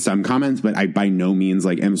read some comments, but I by no means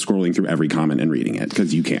like am scrolling through every comment and reading it,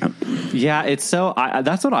 because you can't. Yeah, it's so,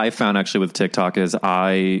 that's what I found actually with TikTok is in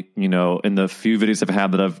the few videos I've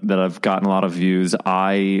had that I've gotten a lot of views,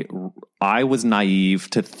 I was naive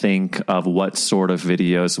to think of what sort of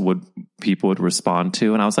videos would people would respond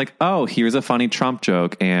to. And I was like, oh, here's a funny Trump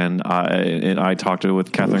joke. And I talked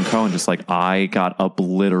with Catherine Cohen, just like, I got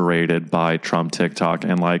obliterated by Trump TikTok.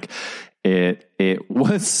 And like, it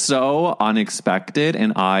was so unexpected.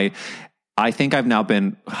 And I think I've now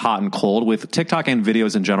been hot and cold with TikTok and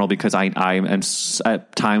videos in general, because I am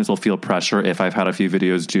at times will feel pressure if I've had a few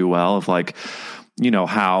videos do well, of like, you know,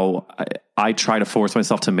 how I try to force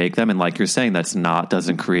myself to make them. And like you're saying,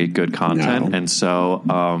 doesn't create good content. No. And so,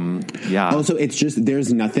 yeah. Also, it's just,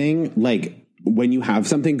 there's nothing like when you have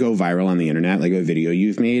something go viral on the internet, like a video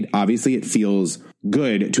you've made, obviously it feels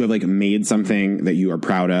good to have like made something that you are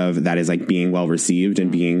proud of, that is like being well received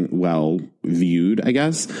and being well viewed, I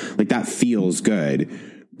guess. Like that feels good.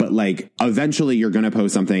 But like eventually you're going to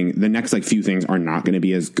post something, the next like few things are not going to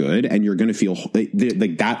be as good, and you're going to feel like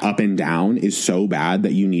that up and down is so bad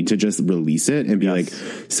that you need to just release it and be like,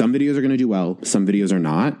 some videos are going to do well, some videos are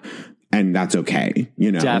not. And that's okay,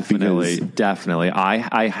 you know. Definitely.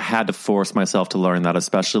 I had to force myself to learn that,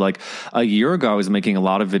 especially like a year ago, I was making a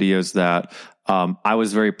lot of videos that I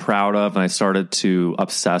was very proud of, and I started to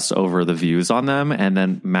obsess over the views on them. And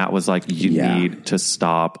then Matt was like, you need to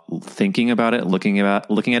stop thinking about it, looking at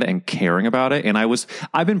it and caring about it. And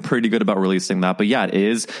I've been pretty good about releasing that, but yeah, it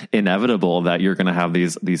is inevitable that you're going to have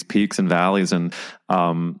these peaks and valleys. And,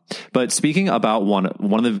 but speaking about one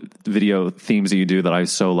of the video themes that you do that I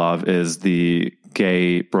so love is the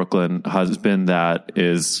gay Brooklyn husband that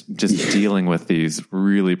is just dealing with these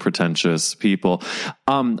really pretentious people.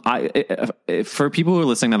 For people who are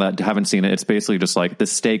listening to that haven't seen it, it's basically just like the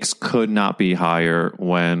stakes could not be higher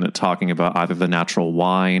when talking about either the natural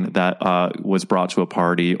wine that was brought to a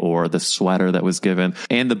party or the sweater that was given.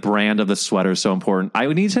 And the brand of the sweater is so important. I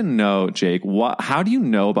would need to know, Jake, how do you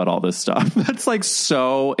know about all this stuff? That's like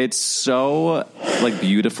it's so like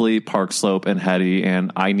beautifully Park Slope and heady,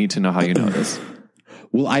 and I need to know how you know this.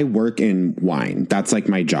 Well, I work in wine. That's like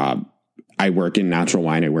my job. I work in natural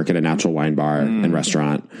wine. I work at a natural wine bar and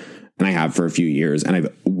restaurant, and I have for a few years. And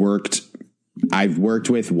I've worked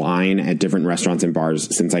with wine at different restaurants and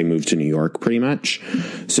bars since I moved to New York, pretty much.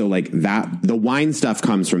 So like the wine stuff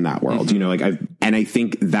comes from that world, you know, like I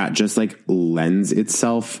think that just like lends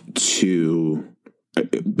itself to,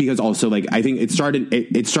 because also like I think it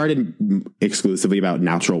started exclusively about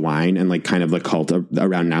natural wine and like kind of the cult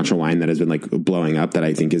around natural wine that has been like blowing up, that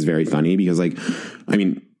I think is very funny, because like, I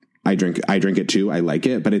mean, I drink it too. I like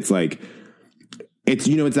it, but it's like, it's,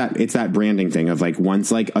 you know, it's that branding thing of like, once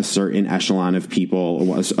like a certain echelon of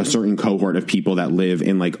people, a certain cohort of people that live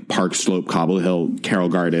in like Park Slope, Cobble Hill, Carroll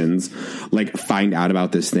Gardens, like find out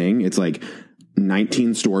about this thing, it's like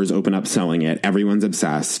 19 stores open up selling it. Everyone's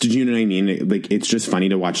obsessed. Do you know what I mean? Like, it's just funny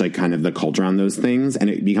to watch like kind of the culture on those things, and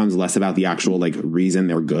it becomes less about the actual like reason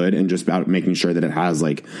they're good and just about making sure that it has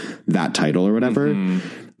like that title or whatever.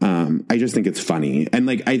 I just think it's funny. And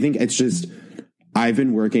like, I think it's just, I've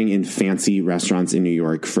been working in fancy restaurants in New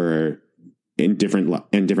York in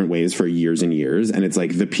different ways for years and years, and it's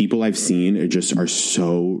like the people I've seen are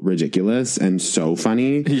so ridiculous and so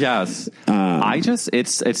funny. Yes.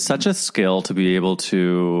 It's such a skill to be able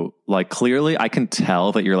to, like, clearly I can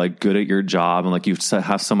tell that you're like good at your job, and like you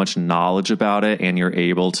have so much knowledge about it, and you're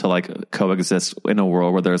able to like coexist in a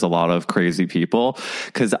world where there's a lot of crazy people.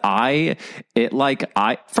 Cause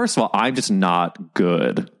first of all, I'm just not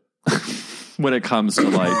good when it comes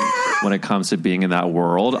to being in that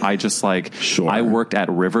world. I just like, sure. I worked at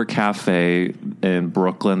River Cafe in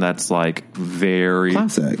Brooklyn. That's like very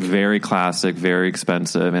classic, very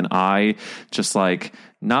expensive. And I just like,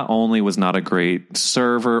 not only was not a great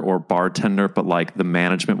server or bartender, but like the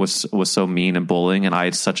management was so mean and bullying, and I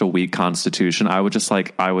had such a weak constitution. I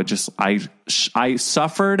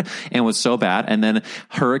suffered and was so bad. And then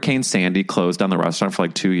Hurricane Sandy closed down the restaurant for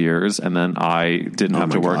like 2 years, and then I didn't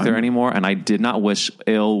have to work there anymore. And I did not wish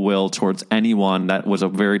ill will towards anyone. That was a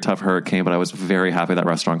very tough hurricane, but I was very happy that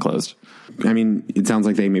restaurant closed. I mean, it sounds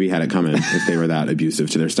like they maybe had it coming if they were that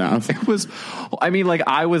abusive to their staff. It was, I mean, like,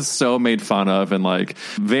 I was so made fun of, and like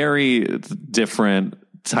very different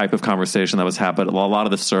type of conversation that was happening. A lot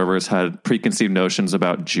of the servers had preconceived notions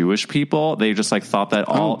about Jewish people. They just like thought that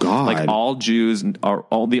all Jews are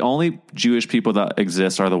the only Jewish people that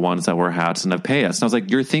exist are the ones that wear hats and have payas. And I was like,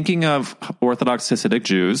 you're thinking of Orthodox Hasidic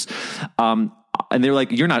Jews. And they're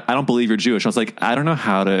like, you're not, I don't believe you're Jewish. I was like, I don't know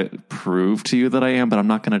how to prove to you that I am, but I'm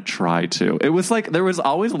not going to try to. It was like, there was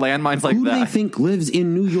always landmines like that. Who do they think lives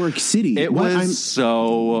in New York City? It was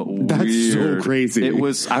so weird. That's so crazy.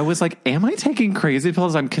 I was like, am I taking crazy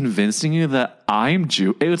pills? I'm convincing you that I'm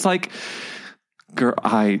Jew. It was like, girl,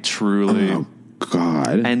 I truly...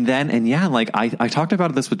 God. And yeah, like I talked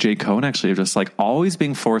about this with Jay Cohen, actually, of just like always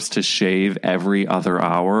being forced to shave every other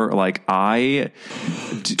hour. Like I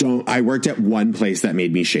worked at one place that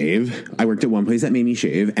made me shave.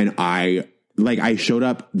 And I showed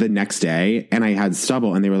up the next day and I had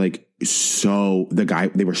stubble, and they were like,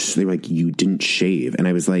 they were like, you didn't shave. And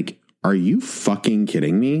I was like, are you fucking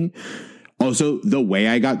kidding me? Also, the way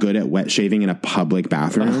I got good at wet shaving in a public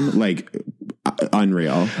bathroom, like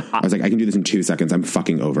unreal. I was like, I can do this in 2 seconds. I'm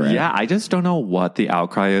fucking over it. Yeah, I just don't know what the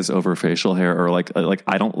outcry is over facial hair, or like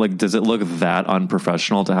I don't like. Does it look that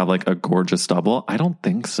unprofessional to have like a gorgeous stubble? I don't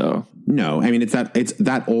think so. No, I mean it's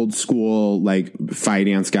that old school like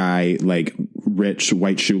finance guy, like rich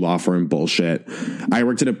white shoe law firm bullshit. I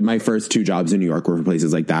worked at my first 2 jobs in New York were for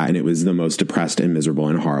places like that, and it was the most depressed and miserable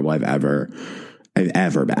and horrible I've ever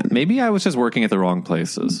been. Maybe I was just working at the wrong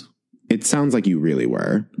places. It sounds like you really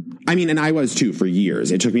were. I mean, and I was too for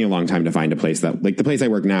years. It took me a long time to find a place that, like, the place I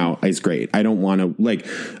work now is great. I don't want to, like,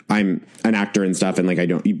 I'm an actor and stuff, and like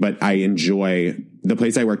but I enjoy the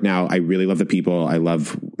place I work now. I really love the people.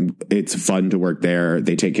 It's fun to work there.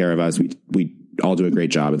 They take care of us. We all do a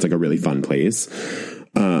great job. It's like a really fun place.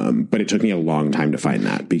 But it took me a long time to find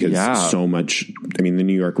that because so much, I mean, the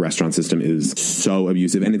New York restaurant system is so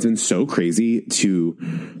abusive, and it's been so crazy to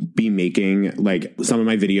be making, like, some of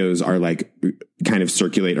my videos are like kind of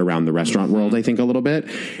circulate around the restaurant world, I think, a little bit.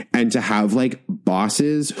 And to have like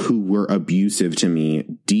bosses who were abusive to me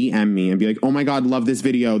DM me and be like, oh my God, love this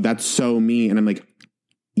video. That's so me. And I'm like,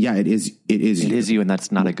 yeah, it is you. And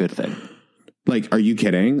that's not a good thing. Like, are you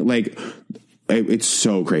kidding? Like, it's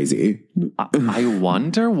so crazy. I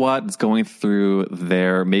wonder what's going through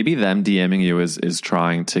there. Maybe them DMing you is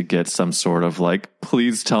trying to get some sort of like,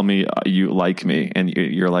 please tell me you like me. And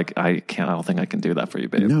you're like, I don't think I can do that for you,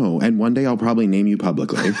 babe. No. And one day I'll probably name you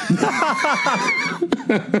publicly.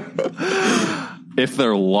 If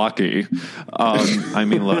they're lucky. I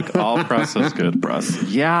mean, look, all press is good press.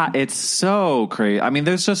 Yeah, it's so crazy. I mean,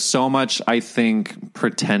 there's just so much, I think,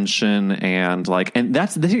 pretension and like, and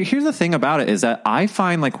here's the thing about it is that I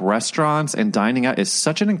find like restaurants and dining out is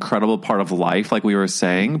such an incredible part of life, like we were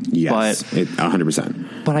saying. Yes,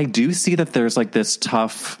 100%. But I do see that there's like this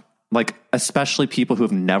tough, like, especially people who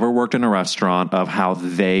have never worked in a restaurant, of how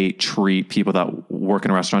they treat people that work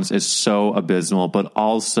in restaurants is so abysmal, but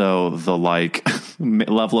also the like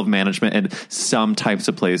level of management and some types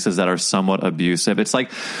of places that are somewhat abusive. It's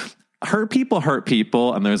like hurt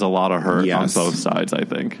people, and there's a lot of hurt on both sides, I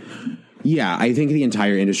think. Yeah, I think the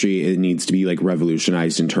entire industry, it needs to be like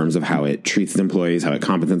revolutionized in terms of how it treats its employees, how it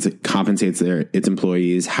compensates its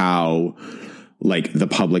employees, how like the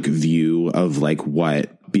public view of like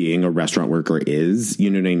what being a restaurant worker is, you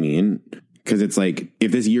know what I mean? Because it's like,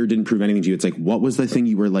 if this year didn't prove anything to you, it's like, what was the thing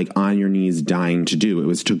you were like on your knees dying to do? It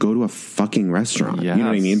was to go to a fucking restaurant. Yes. You know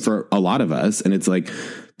what I mean? For a lot of us. And it's like,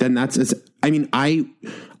 then I mean,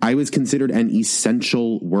 I was considered an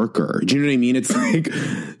essential worker. Do you know what I mean? It's like,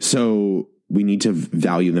 so we need to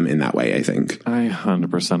value them in that way, I think. I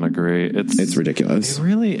 100% agree. It's ridiculous. It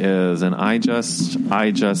really is. And I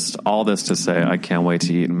just, all this to say, I can't wait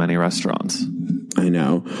to eat in many restaurants. I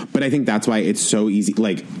know. But I think that's why it's so easy.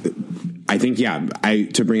 Like, I think,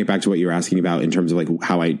 to bring it back to what you were asking about in terms of like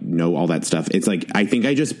how I know all that stuff, it's like, I think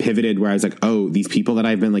I just pivoted where I was like, oh, these people that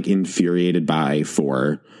I've been like infuriated by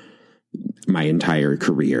for my entire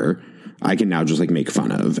career, I can now just like make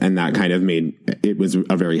fun of. And that kind of it was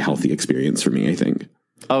a very healthy experience for me, I think.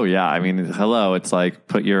 Oh yeah. I mean, hello. It's like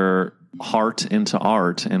put your heart into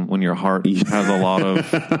art. And when your heart has a lot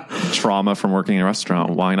of trauma from working in a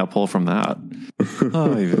restaurant, why not pull from that?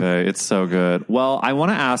 Oh, it's so good. Well, I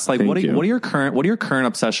want to ask, like, what are your current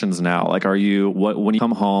obsessions now? Like, when you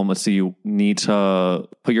come home, let's say you need to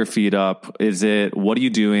put your feet up. What are you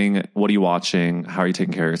doing? What are you watching? How are you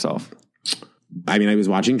taking care of yourself? I mean, I was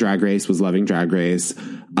watching Drag Race, was loving Drag Race.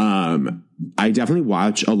 I definitely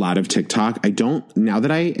watch a lot of TikTok. Now that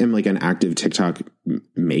I am like an active TikTok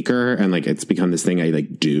maker and like it's become this thing I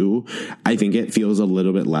like do, I think it feels a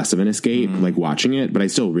little bit less of an escape, like watching it, but I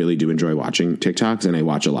still really do enjoy watching TikToks, and I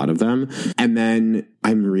watch a lot of them. And then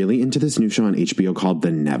I'm really into this new show on HBO called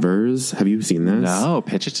The Nevers. Have you seen this? No,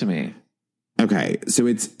 pitch it to me. Okay. So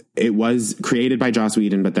it was created by Joss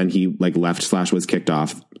Whedon, but then he like left / was kicked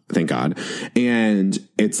off. Thank God. And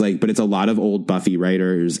it's like, but it's a lot of old Buffy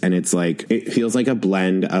writers, and it's like, it feels like a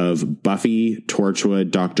blend of Buffy,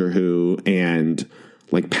 Torchwood, Doctor Who, and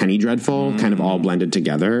like Penny Dreadful kind of all blended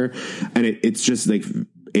together. And it's just like,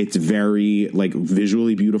 it's very like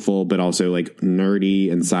visually beautiful, but also like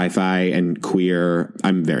nerdy and sci-fi and queer.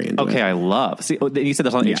 I'm very into it. Okay. I love, see, you said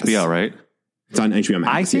that's on HBO, right? It's on HBO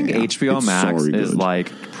Max. I think HBO It's Max so is good. like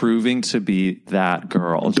proving to be that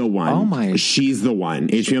girl. The one. Oh my. She's the one.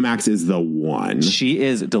 HBO Max is the one. She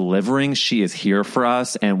is delivering. She is here for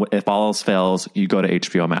us. And if all else fails, you go to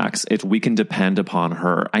HBO Max. We can depend upon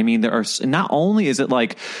her. I mean, there are not only is it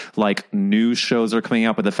like new shows are coming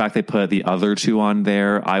out, but the fact they put the other two on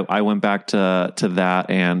there. I went back to that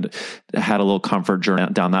and had a little comfort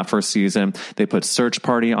journey down that first season. They put Search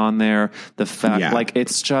Party on there. The fact, like,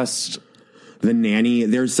 it's just. The Nanny,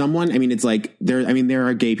 there's someone, I mean, it's like, there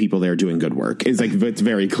are gay people there doing good work. It's like, it's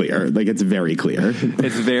very clear. Like, it's very clear.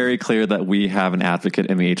 It's very clear that we have an advocate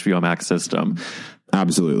in the HBO Max system.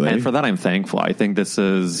 Absolutely. And for that, I'm thankful. I think this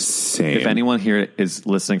is, Same. If anyone here is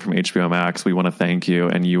listening from HBO Max, we want to thank you.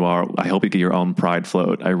 And I hope you get your own Pride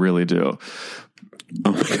float. I really do.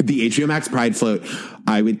 Oh my God, the HBO Max Pride float.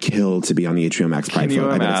 I would kill to be on the HBO Max Pride Can you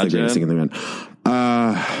float. I bet it's the greatest thing in the world.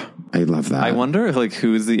 I love that. I wonder if, like,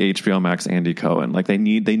 who's the HBO Max Andy Cohen? Like, they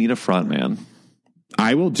need a front man.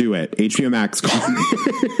 I will do it. HBO Max.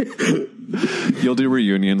 You'll do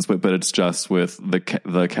reunions, but it's just with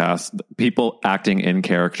the cast, people acting in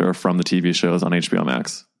character from the TV shows on HBO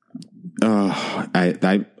Max.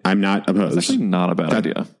 I'm not opposed. It's actually not a bad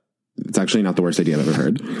idea. It's actually not the worst idea I've ever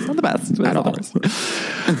heard. It's not the best. At all.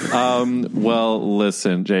 Well,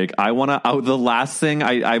 listen, Jake, the last thing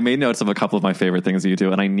I made notes of a couple of my favorite things that you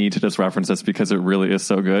do, and I need to just reference this because it really is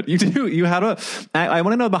so good. I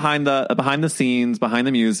want to know behind the scenes, behind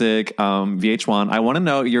the music, VH1. I want to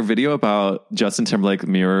know your video about Justin Timberlake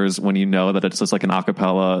Mirrors, when you know that it's just like an a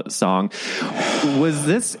cappella song. Was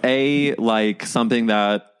this something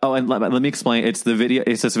that, oh, and let me explain. It's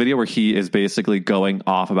this video where he is basically going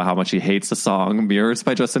off about how much he hates the song Mirrors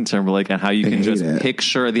by Justin Timberlake and how you can just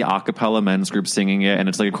picture the a cappella men's group singing it. And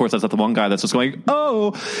it's like, of course, that's not the one guy that's just going,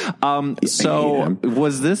 oh. So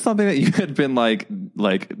was this something that you had been like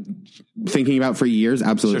thinking about for years?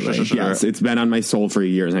 Absolutely. Sure. Yes. It's been on my soul for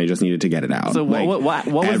years and I just needed to get it out. So what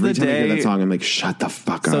was every the time day? I hear that song, I'm like, shut the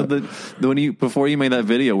fuck up. So before you made that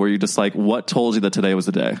video, were you just like, what told you that today was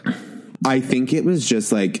the day? I think it was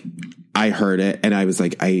just like, I heard it and I was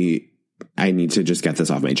like, I need to just get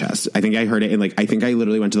this off my chest. I think I heard it and I think I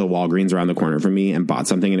literally went to the Walgreens around the corner from me and bought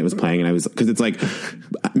something and it was playing and I was, cause it's like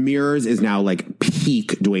Mirrors is now like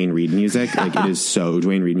peak Dwayne Reed music. Like it is so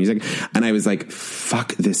Dwayne Reed music. And I was like,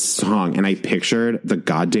 fuck this song. And I pictured the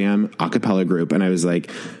goddamn acapella group and I was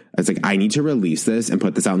like, I need to release this and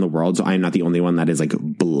put this out in the world so I'm not the only one that is like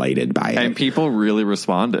blighted by it. And people really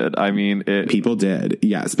responded. I mean, people did.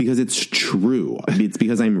 Yes, because it's true. It's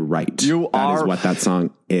because I'm right. That is what that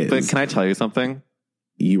song is. But can I tell you something?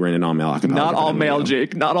 You were in an all-male acapella. Not all male,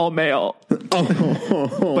 Jake. Not all male.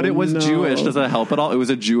 But it was Jewish. Does that help at all? It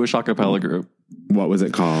was a Jewish acapella group. What was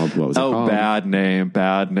it called? Oh, bad name.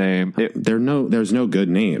 There's no good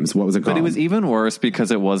names. What was it called? But it was even worse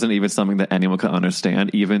because it wasn't even something that anyone could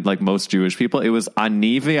understand. Even like most Jewish people, it was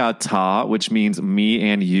Ani ve'ata, which means me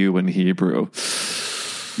and you in Hebrew.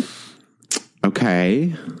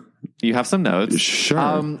 Okay. You have some notes.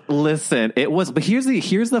 Sure. Listen, it was, but here's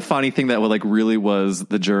the funny thing that really was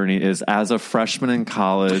the journey is as a freshman in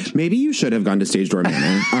college. Maybe you should have gone to Stage Door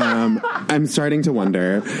Manor. I'm starting to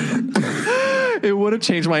wonder. It would have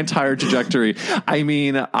changed my entire trajectory. I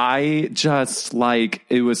mean, I just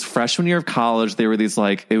it was freshman year of college. There were these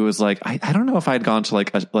I don't know if I had gone to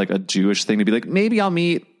a Jewish thing to be like, maybe I'll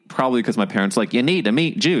meet. Probably because my parents you need to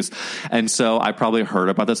meet Jews. And so I probably heard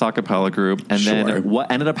about this a cappella group. And then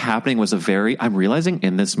what ended up happening was I'm realizing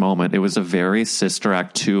in this moment, it was a very Sister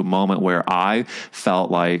Act 2 moment where I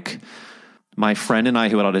felt like my friend and I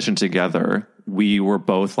who had auditioned together, we were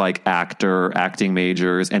both acting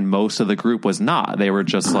majors and most of the group was not. They were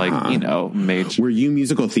just major. Were you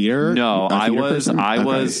musical theater? No, I was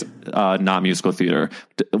not musical theater,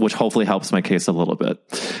 which hopefully helps my case a little bit.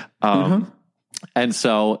 And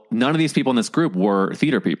so none of these people in this group were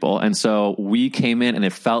theater people. And so we came in and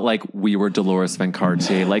it felt like we were Dolores Van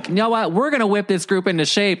Cartier. You know what? We're going to whip this group into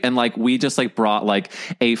shape. And we just brought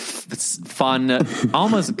a fun,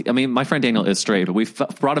 almost, I mean, my friend Daniel is straight, but we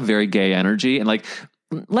brought a very gay energy and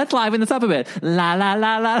let's liven this up a bit. La, la,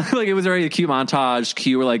 la, la. It was very cute montage.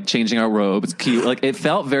 Cute. We're changing our robes. Cute. It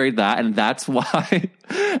felt very that. And that's why.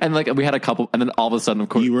 And we had a couple. And then all of a sudden, of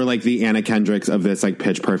course. You were the Anna Kendricks of this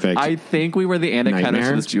Pitch Perfect. I think we were the Anna Kendricks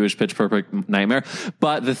of this Jewish Pitch Perfect nightmare.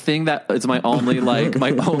 But the thing that is my only, my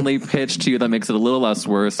only pitch to you that makes it a little less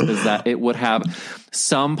worse is that it would have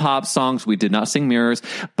some pop songs. We did not sing Mirrors,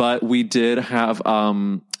 but we did have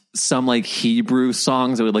some Hebrew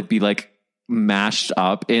songs that would be mashed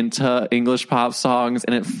up into English pop songs,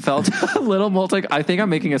 and it felt a little multi. I think I'm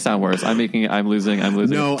making it sound worse. I'm losing.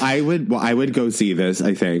 No, I would go see this.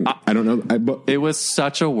 I think I don't know. It was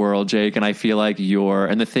such a whirl, Jake, and I feel like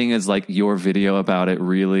and the thing is, like, your video about it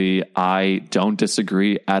really, I don't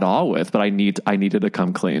disagree at all with, but I needed to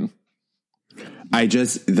come clean. I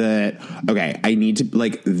need to,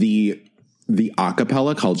 like, the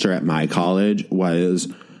acapella culture at my college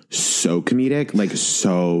was so comedic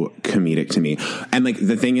to me. And like,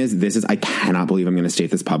 the thing is, I cannot believe I'm going to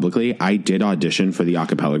state this publicly. I did audition for the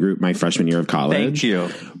acapella group my freshman year of college. Thank you.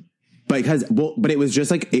 But it was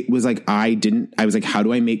just like, I was like, how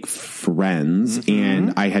do I make friends? Mm-hmm.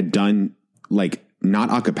 And I had done like, not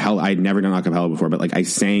acapella. I'd never done acapella before, but like I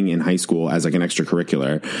sang in high school as like an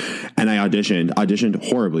extracurricular, and I auditioned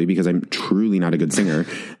horribly because I'm truly not a good singer.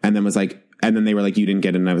 And then they were like, you didn't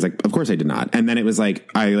get it. And I was like, of course I did not. And then it was like,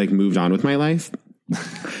 I like moved on with my life.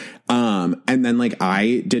 And then like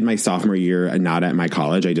I did my sophomore year not at my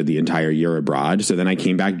college. I did the entire year abroad. So then I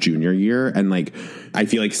came back junior year, and like, I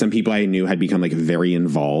feel like some people I knew had become like very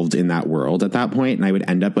involved in that world at that point. And I would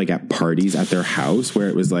end up like at parties at their house where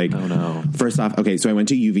it was like, oh no. First off, okay, so I went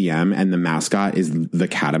to UVM, and the mascot is the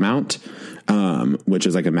catamount, which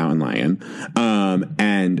is like a mountain lion.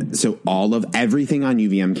 And so everything on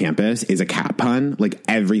UVM campus is a cat pun. Like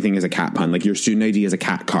everything is a cat pun. Like your student ID is a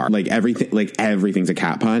cat car. Like everything's a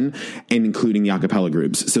cat pun, including the acapella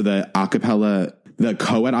groups. So the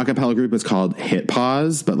co-ed acapella group was called Hit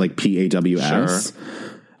Pause, but like PAWS.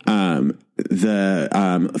 Sure.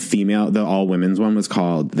 The all women's one was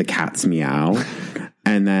called The Cat's Meow.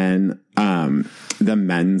 And then, the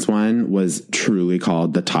men's one was truly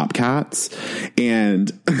called The Top Cats.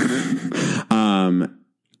 And,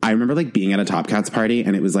 I remember like being at a Top Cats party,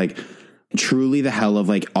 and it was like truly the hell of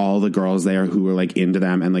like all the girls there who were like into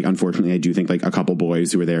them. And like, unfortunately, I do think like a couple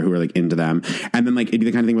boys who were there who were like into them. And then like, it'd be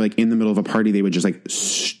the kind of thing where like in the middle of a party, they would just like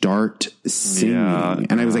start singing. Yeah,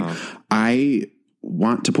 and I was like, I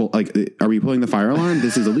want to pull, like, are we pulling the fire alarm?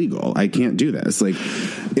 This is illegal. I can't do this. Like,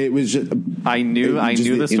 it was just, I knew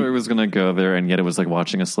the story was going to go there, and yet it was like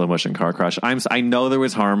watching a slow motion car crash. I know there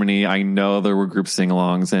was harmony. I know there were group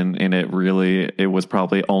sing-alongs, and it was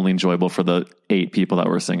probably only enjoyable for the 8 people that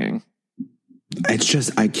were singing. It's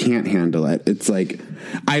just, I can't handle it. It's like,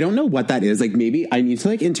 I don't know what that is. Like, maybe I need to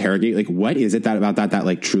like interrogate, like, what is it that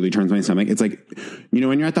like truly turns my stomach? It's like, you know,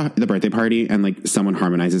 when you're at the birthday party and like someone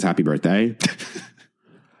harmonizes happy birthday.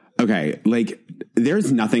 Okay, like,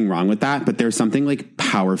 there's nothing wrong with that, but there's something like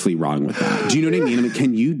powerfully wrong with that. Do you know what I mean? I mean,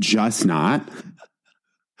 can you just not?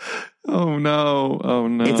 Oh no.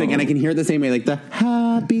 It's like, and I can hear it the same way, like the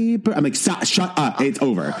happy birthday. I'm like, shut up. It's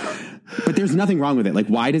over. But there's nothing wrong with it. Like,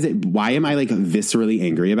 why am I like viscerally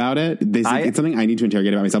angry about it? It's something I need to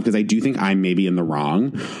interrogate about myself, because I do think I'm maybe in the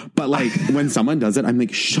wrong. But like, when someone does it, I'm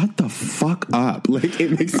like, shut the fuck up. Like,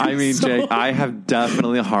 it makes me Jake, I have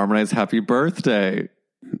definitely harmonized happy birthday.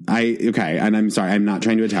 Okay, and I'm sorry, I'm not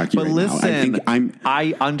trying to attack you, but right listen, now.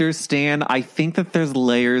 I understand. I think that there's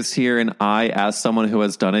layers here, and I, as someone who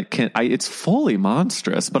has done it, it's fully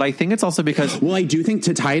monstrous. But I think it's also because, well, I do think,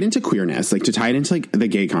 to tie it into queerness, like to tie it into like the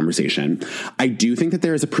gay conversation, I do think that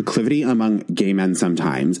there is a proclivity among gay men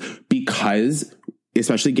sometimes, because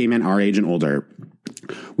especially gay men our age and older,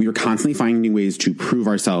 we are constantly finding ways to prove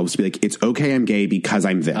ourselves, to be like, it's okay, I'm gay because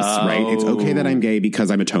I'm this, right? It's okay that I'm gay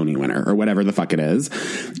because I'm a Tony winner, or whatever the fuck it is.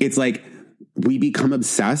 It's like, we become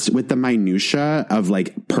obsessed with the minutia of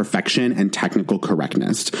like perfection and technical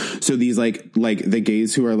correctness. So these like the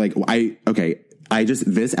gays who are like,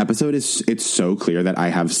 this episode it's so clear that I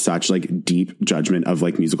have such like deep judgment of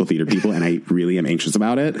like musical theater people, and I really am anxious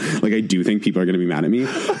about it. Like, I do think people are going to be mad at me,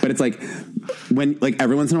 but it's like, when like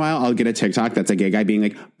every once in a while I'll get a TikTok that's a gay guy being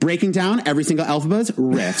like, breaking down every single alphabet's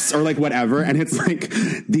riffs or like whatever. And it's like,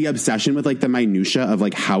 the obsession with like the minutia of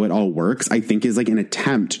like how it all works, I think is like an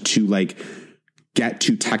attempt to like get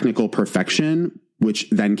to technical perfection, which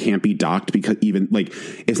then can't be docked, because even like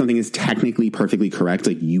if something is technically perfectly correct,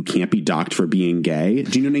 like you can't be docked for being gay.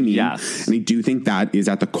 Do you know what I mean? Yes. And I do think that is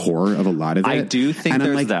at the core of a lot of it. I do think and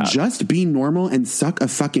there's I'm like, that. Just be normal and suck a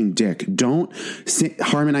fucking dick. Don't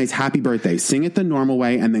harmonize happy birthday. Sing it the normal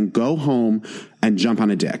way and then go home and jump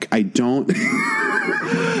on a dick. I don't.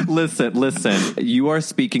 Listen, you are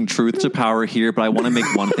speaking truth to power here, but I want to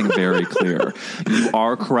make one thing very clear. You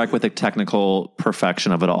are correct with the technical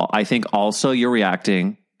perfection of it all. I think also you're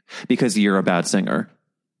reacting because you're a bad singer.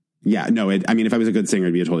 Yeah, no, I mean, if I was a good singer,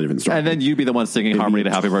 it'd be a totally different story. And then you'd be the one singing harmony to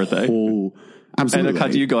happy birthday. Absolutely. And it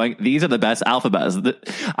cut to you going, these are the best alphabets.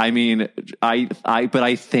 I mean, but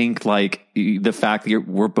I think like the fact that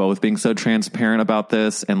we're both being so transparent about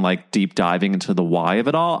this and like deep diving into the why of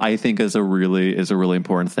it all, I think is a really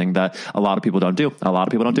important thing that a lot of people don't do. A lot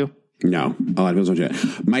of people don't do. No, a lot of people don't do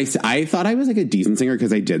it. I thought I was like a decent singer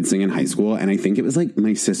because I did sing in high school. And I think it was like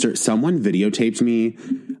my sister, someone videotaped me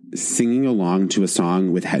singing along to a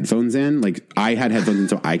song with headphones in. Like I had headphones in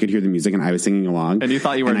so I could hear the music and I was singing along. And you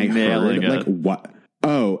thought you were nailing it. Like what?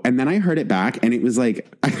 Oh, and then I heard it back and it was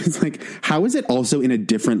like, I was like, how is it also in a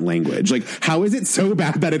different language? Like, how is it so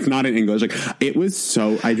bad that it's not in English? Like, it was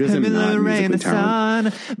so, I just am not musically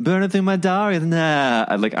talented. Burning through my dark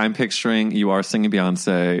night. Like, I'm picturing you are singing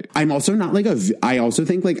Beyonce. I'm also not like I also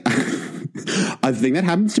think like a thing that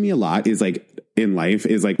happens to me a lot is like, in life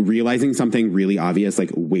is like realizing something really obvious, like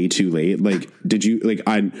way too late. Like, did you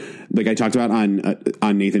I talked about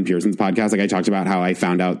on Nathan Pearson's podcast, like I talked about how I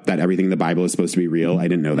found out that everything in the Bible is supposed to be real. I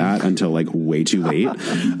didn't know that until like way too late.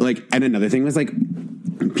 Like, and another thing was like,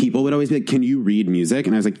 people would always be like, can you read music?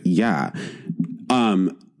 And I was like, yeah.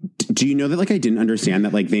 Do you know that like I didn't understand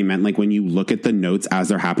that like they meant like when you look at the notes as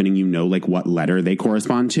they're happening, you know like what letter they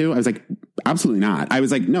correspond to? I was like, absolutely not. I was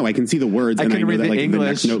like, no, I can see the words and I know that like English. The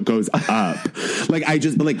next note goes up. Like I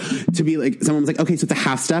just, but like to be like, someone was like, okay, so it's a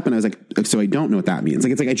half step. And I was like, so I don't know what that means.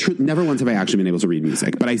 Like, it's like, never once have I actually been able to read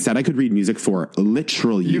music, but I said I could read music for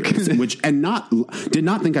literal years, did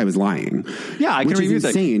not think I was lying. Yeah, I can read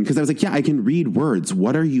music. Insane. Cause I was like, yeah, I can read words.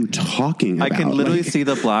 What are you talking about? I can literally see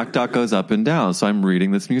the black dot goes up and down. So I'm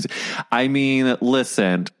reading this music. I mean,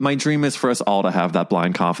 listen, my dream is for us all to have that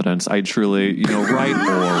blind confidence. I truly,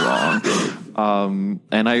 right or wrong.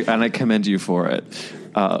 And I commend you for it.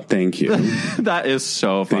 Thank you. That is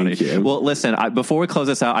so funny. Thank you. Well, listen, before we close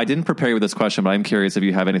this out, I didn't prepare you with this question, but I'm curious if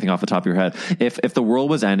you have anything off the top of your head. If the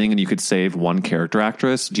world was ending and you could save one character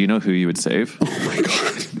actress, do you know who you would save?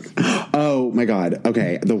 Oh my God.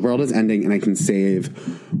 Okay. The world is ending and I can save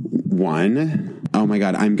one. Oh my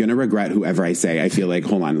God. I'm going to regret whoever I say. I feel like,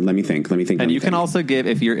 hold on. Let me think. And you can also give,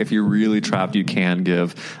 if you're really trapped, you can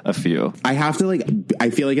give a few. I have to I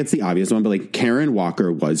feel like it's the obvious one, but like Karen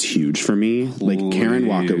Walker was huge for me. Like Karen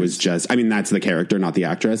Walker was just, I mean, that's the character, not the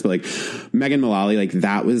actress, but like Megan Mullally, like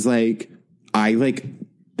that was like, I like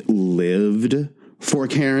lived for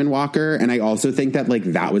Karen Walker. And I also think that like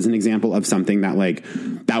that was an example of something that like,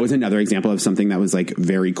 that was another example of something that was like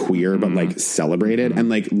very queer, but like celebrated. And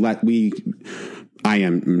like, I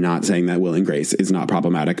am not saying that Will and Grace is not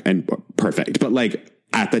problematic and perfect, but like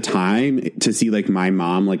at the time to see like my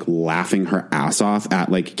mom like laughing her ass off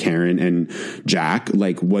at like Karen and Jack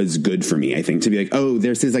like was good for me. I think to be like, oh,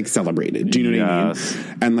 this is like celebrated. Do you know what I mean?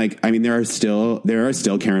 And like, I mean, there are still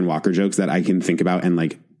Karen Walker jokes that I can think about and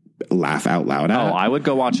like laugh out loud at. Oh, I would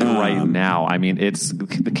go watch it right now. I mean, it's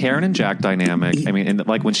the Karen and Jack dynamic. I mean, and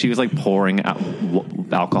like when she was like pouring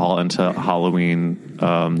alcohol into Halloween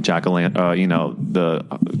jack-o'-lantern,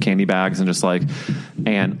 the candy bags and just like,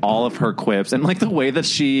 and all of her quips and like the way that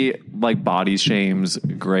she like body shames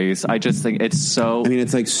Grace. I just think it's so. I mean,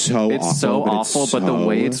 it's like but the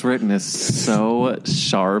way it's written is so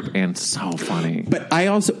sharp and so funny. But I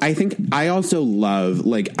also love,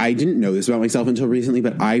 like, I didn't know this about myself until recently,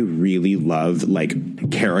 but I really love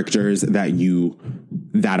like characters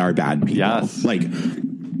that are bad people. Yes. Like,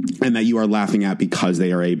 and that you are laughing at because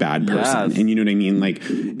they are a bad person. Yes. And you know what I mean? Like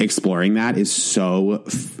exploring that is so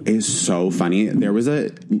funny. There was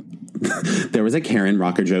a Karen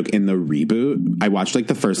Walker joke in the reboot. I watched like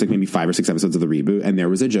the first like maybe 5 or 6 episodes of the reboot, and there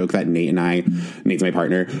was a joke that Nate's my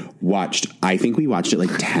partner, watched. I think we watched it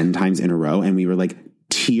like 10 times in a row, and we were like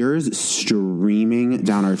tears streaming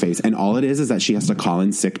down our face. And all it is that she has to call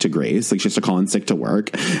in sick to Grace. Like she has to call in sick to work,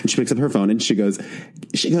 and she picks up her phone and she goes,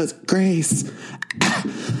 Grace,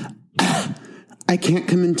 I can't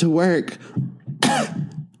come into work.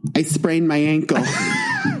 I sprained my ankle.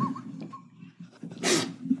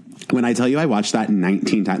 When I tell you I watched that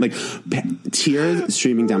 19 times, like tears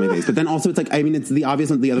streaming down my face. But then also it's like, I mean, it's the obvious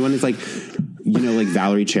one. The other one is like, like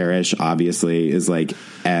Valerie Cherish obviously is like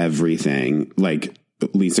everything. Like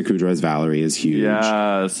Lisa Kudrow's Valerie is huge.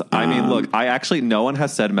 Yes. I mean, look, no one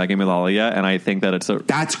has said Megan Mullally yet, and I think that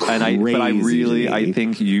that's crazy. But I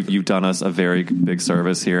think you've done us a very big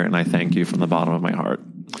service here, and I thank you from the bottom of my heart.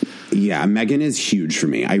 Yeah, Megan is huge for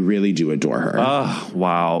me. I really do adore her. Oh,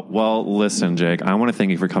 wow. Well, listen, Jake, I want to thank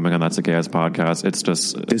you for coming on That's a Gay Ass Podcast. It's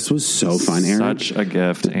just... This was so fun, Aaron. Such a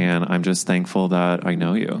gift, and I'm just thankful that I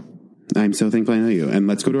know you. I'm so thankful I know you. And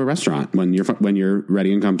let's go to a restaurant when you're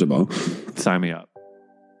ready and comfortable. Sign me up.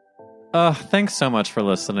 Thanks so much for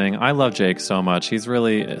listening. I love Jake so much. He's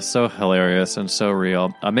really so hilarious and so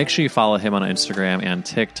real. Make sure you follow him on Instagram and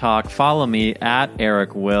TikTok. Follow me at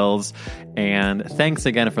Eric Wills. And thanks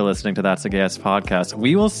again for listening to That's a Gay Ass Podcast.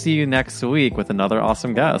 We will see you next week with another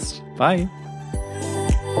awesome guest. Bye.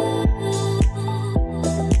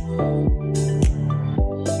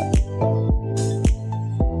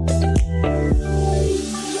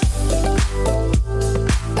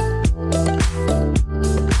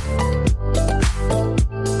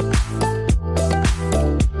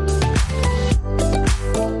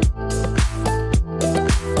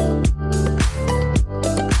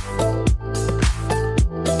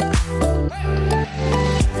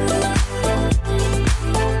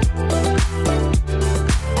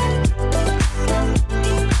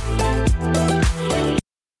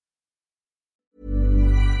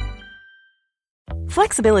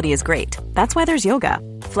 Flexibility is great. That's why there's yoga.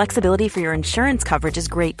 Flexibility for your insurance coverage is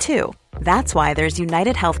great too. That's why there's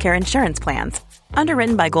United Healthcare Insurance Plans.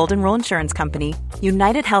 Underwritten by Golden Rule Insurance Company,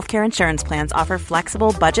 United Healthcare Insurance Plans offer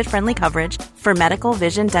flexible, budget-friendly coverage for medical,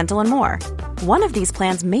 vision, dental, and more. One of these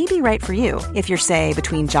plans may be right for you if you're, say,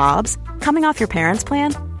 between jobs, coming off your parents'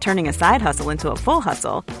 plan, turning a side hustle into a full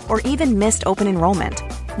hustle, or even missed open enrollment.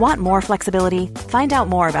 Want more flexibility? Find out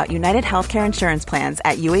more about United Healthcare Insurance Plans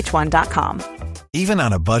at uh1.com. Even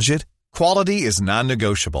on a budget, quality is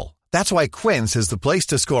non-negotiable. That's why Quince is the place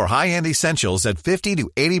to score high-end essentials at 50 to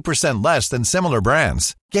 80% less than similar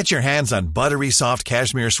brands. Get your hands on buttery soft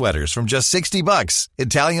cashmere sweaters from just $60,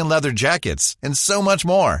 Italian leather jackets, and so much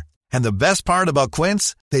more. And the best part about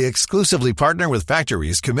Quince, they exclusively partner with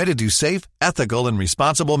factories committed to safe, ethical, and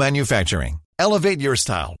responsible manufacturing. Elevate your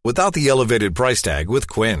style without the elevated price tag with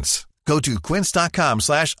Quince. Go to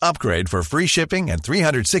quince.com/upgrade for free shipping and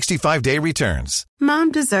 365-day returns.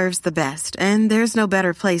 Mom deserves the best, and there's no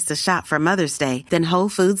better place to shop for Mother's Day than Whole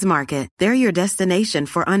Foods Market. They're your destination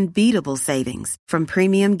for unbeatable savings, from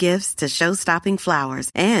premium gifts to show-stopping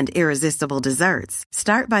flowers and irresistible desserts.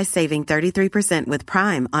 Start by saving 33% with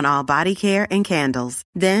Prime on all body care and candles.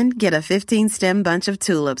 Then get a 15-stem bunch of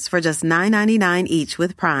tulips for just $9.99 each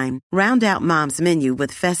with Prime. Round out Mom's menu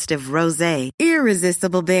with festive rosé,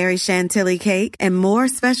 irresistible berry chantilly cake, and more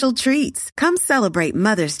special treats. Come celebrate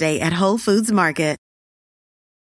Mother's Day at Whole Foods Market.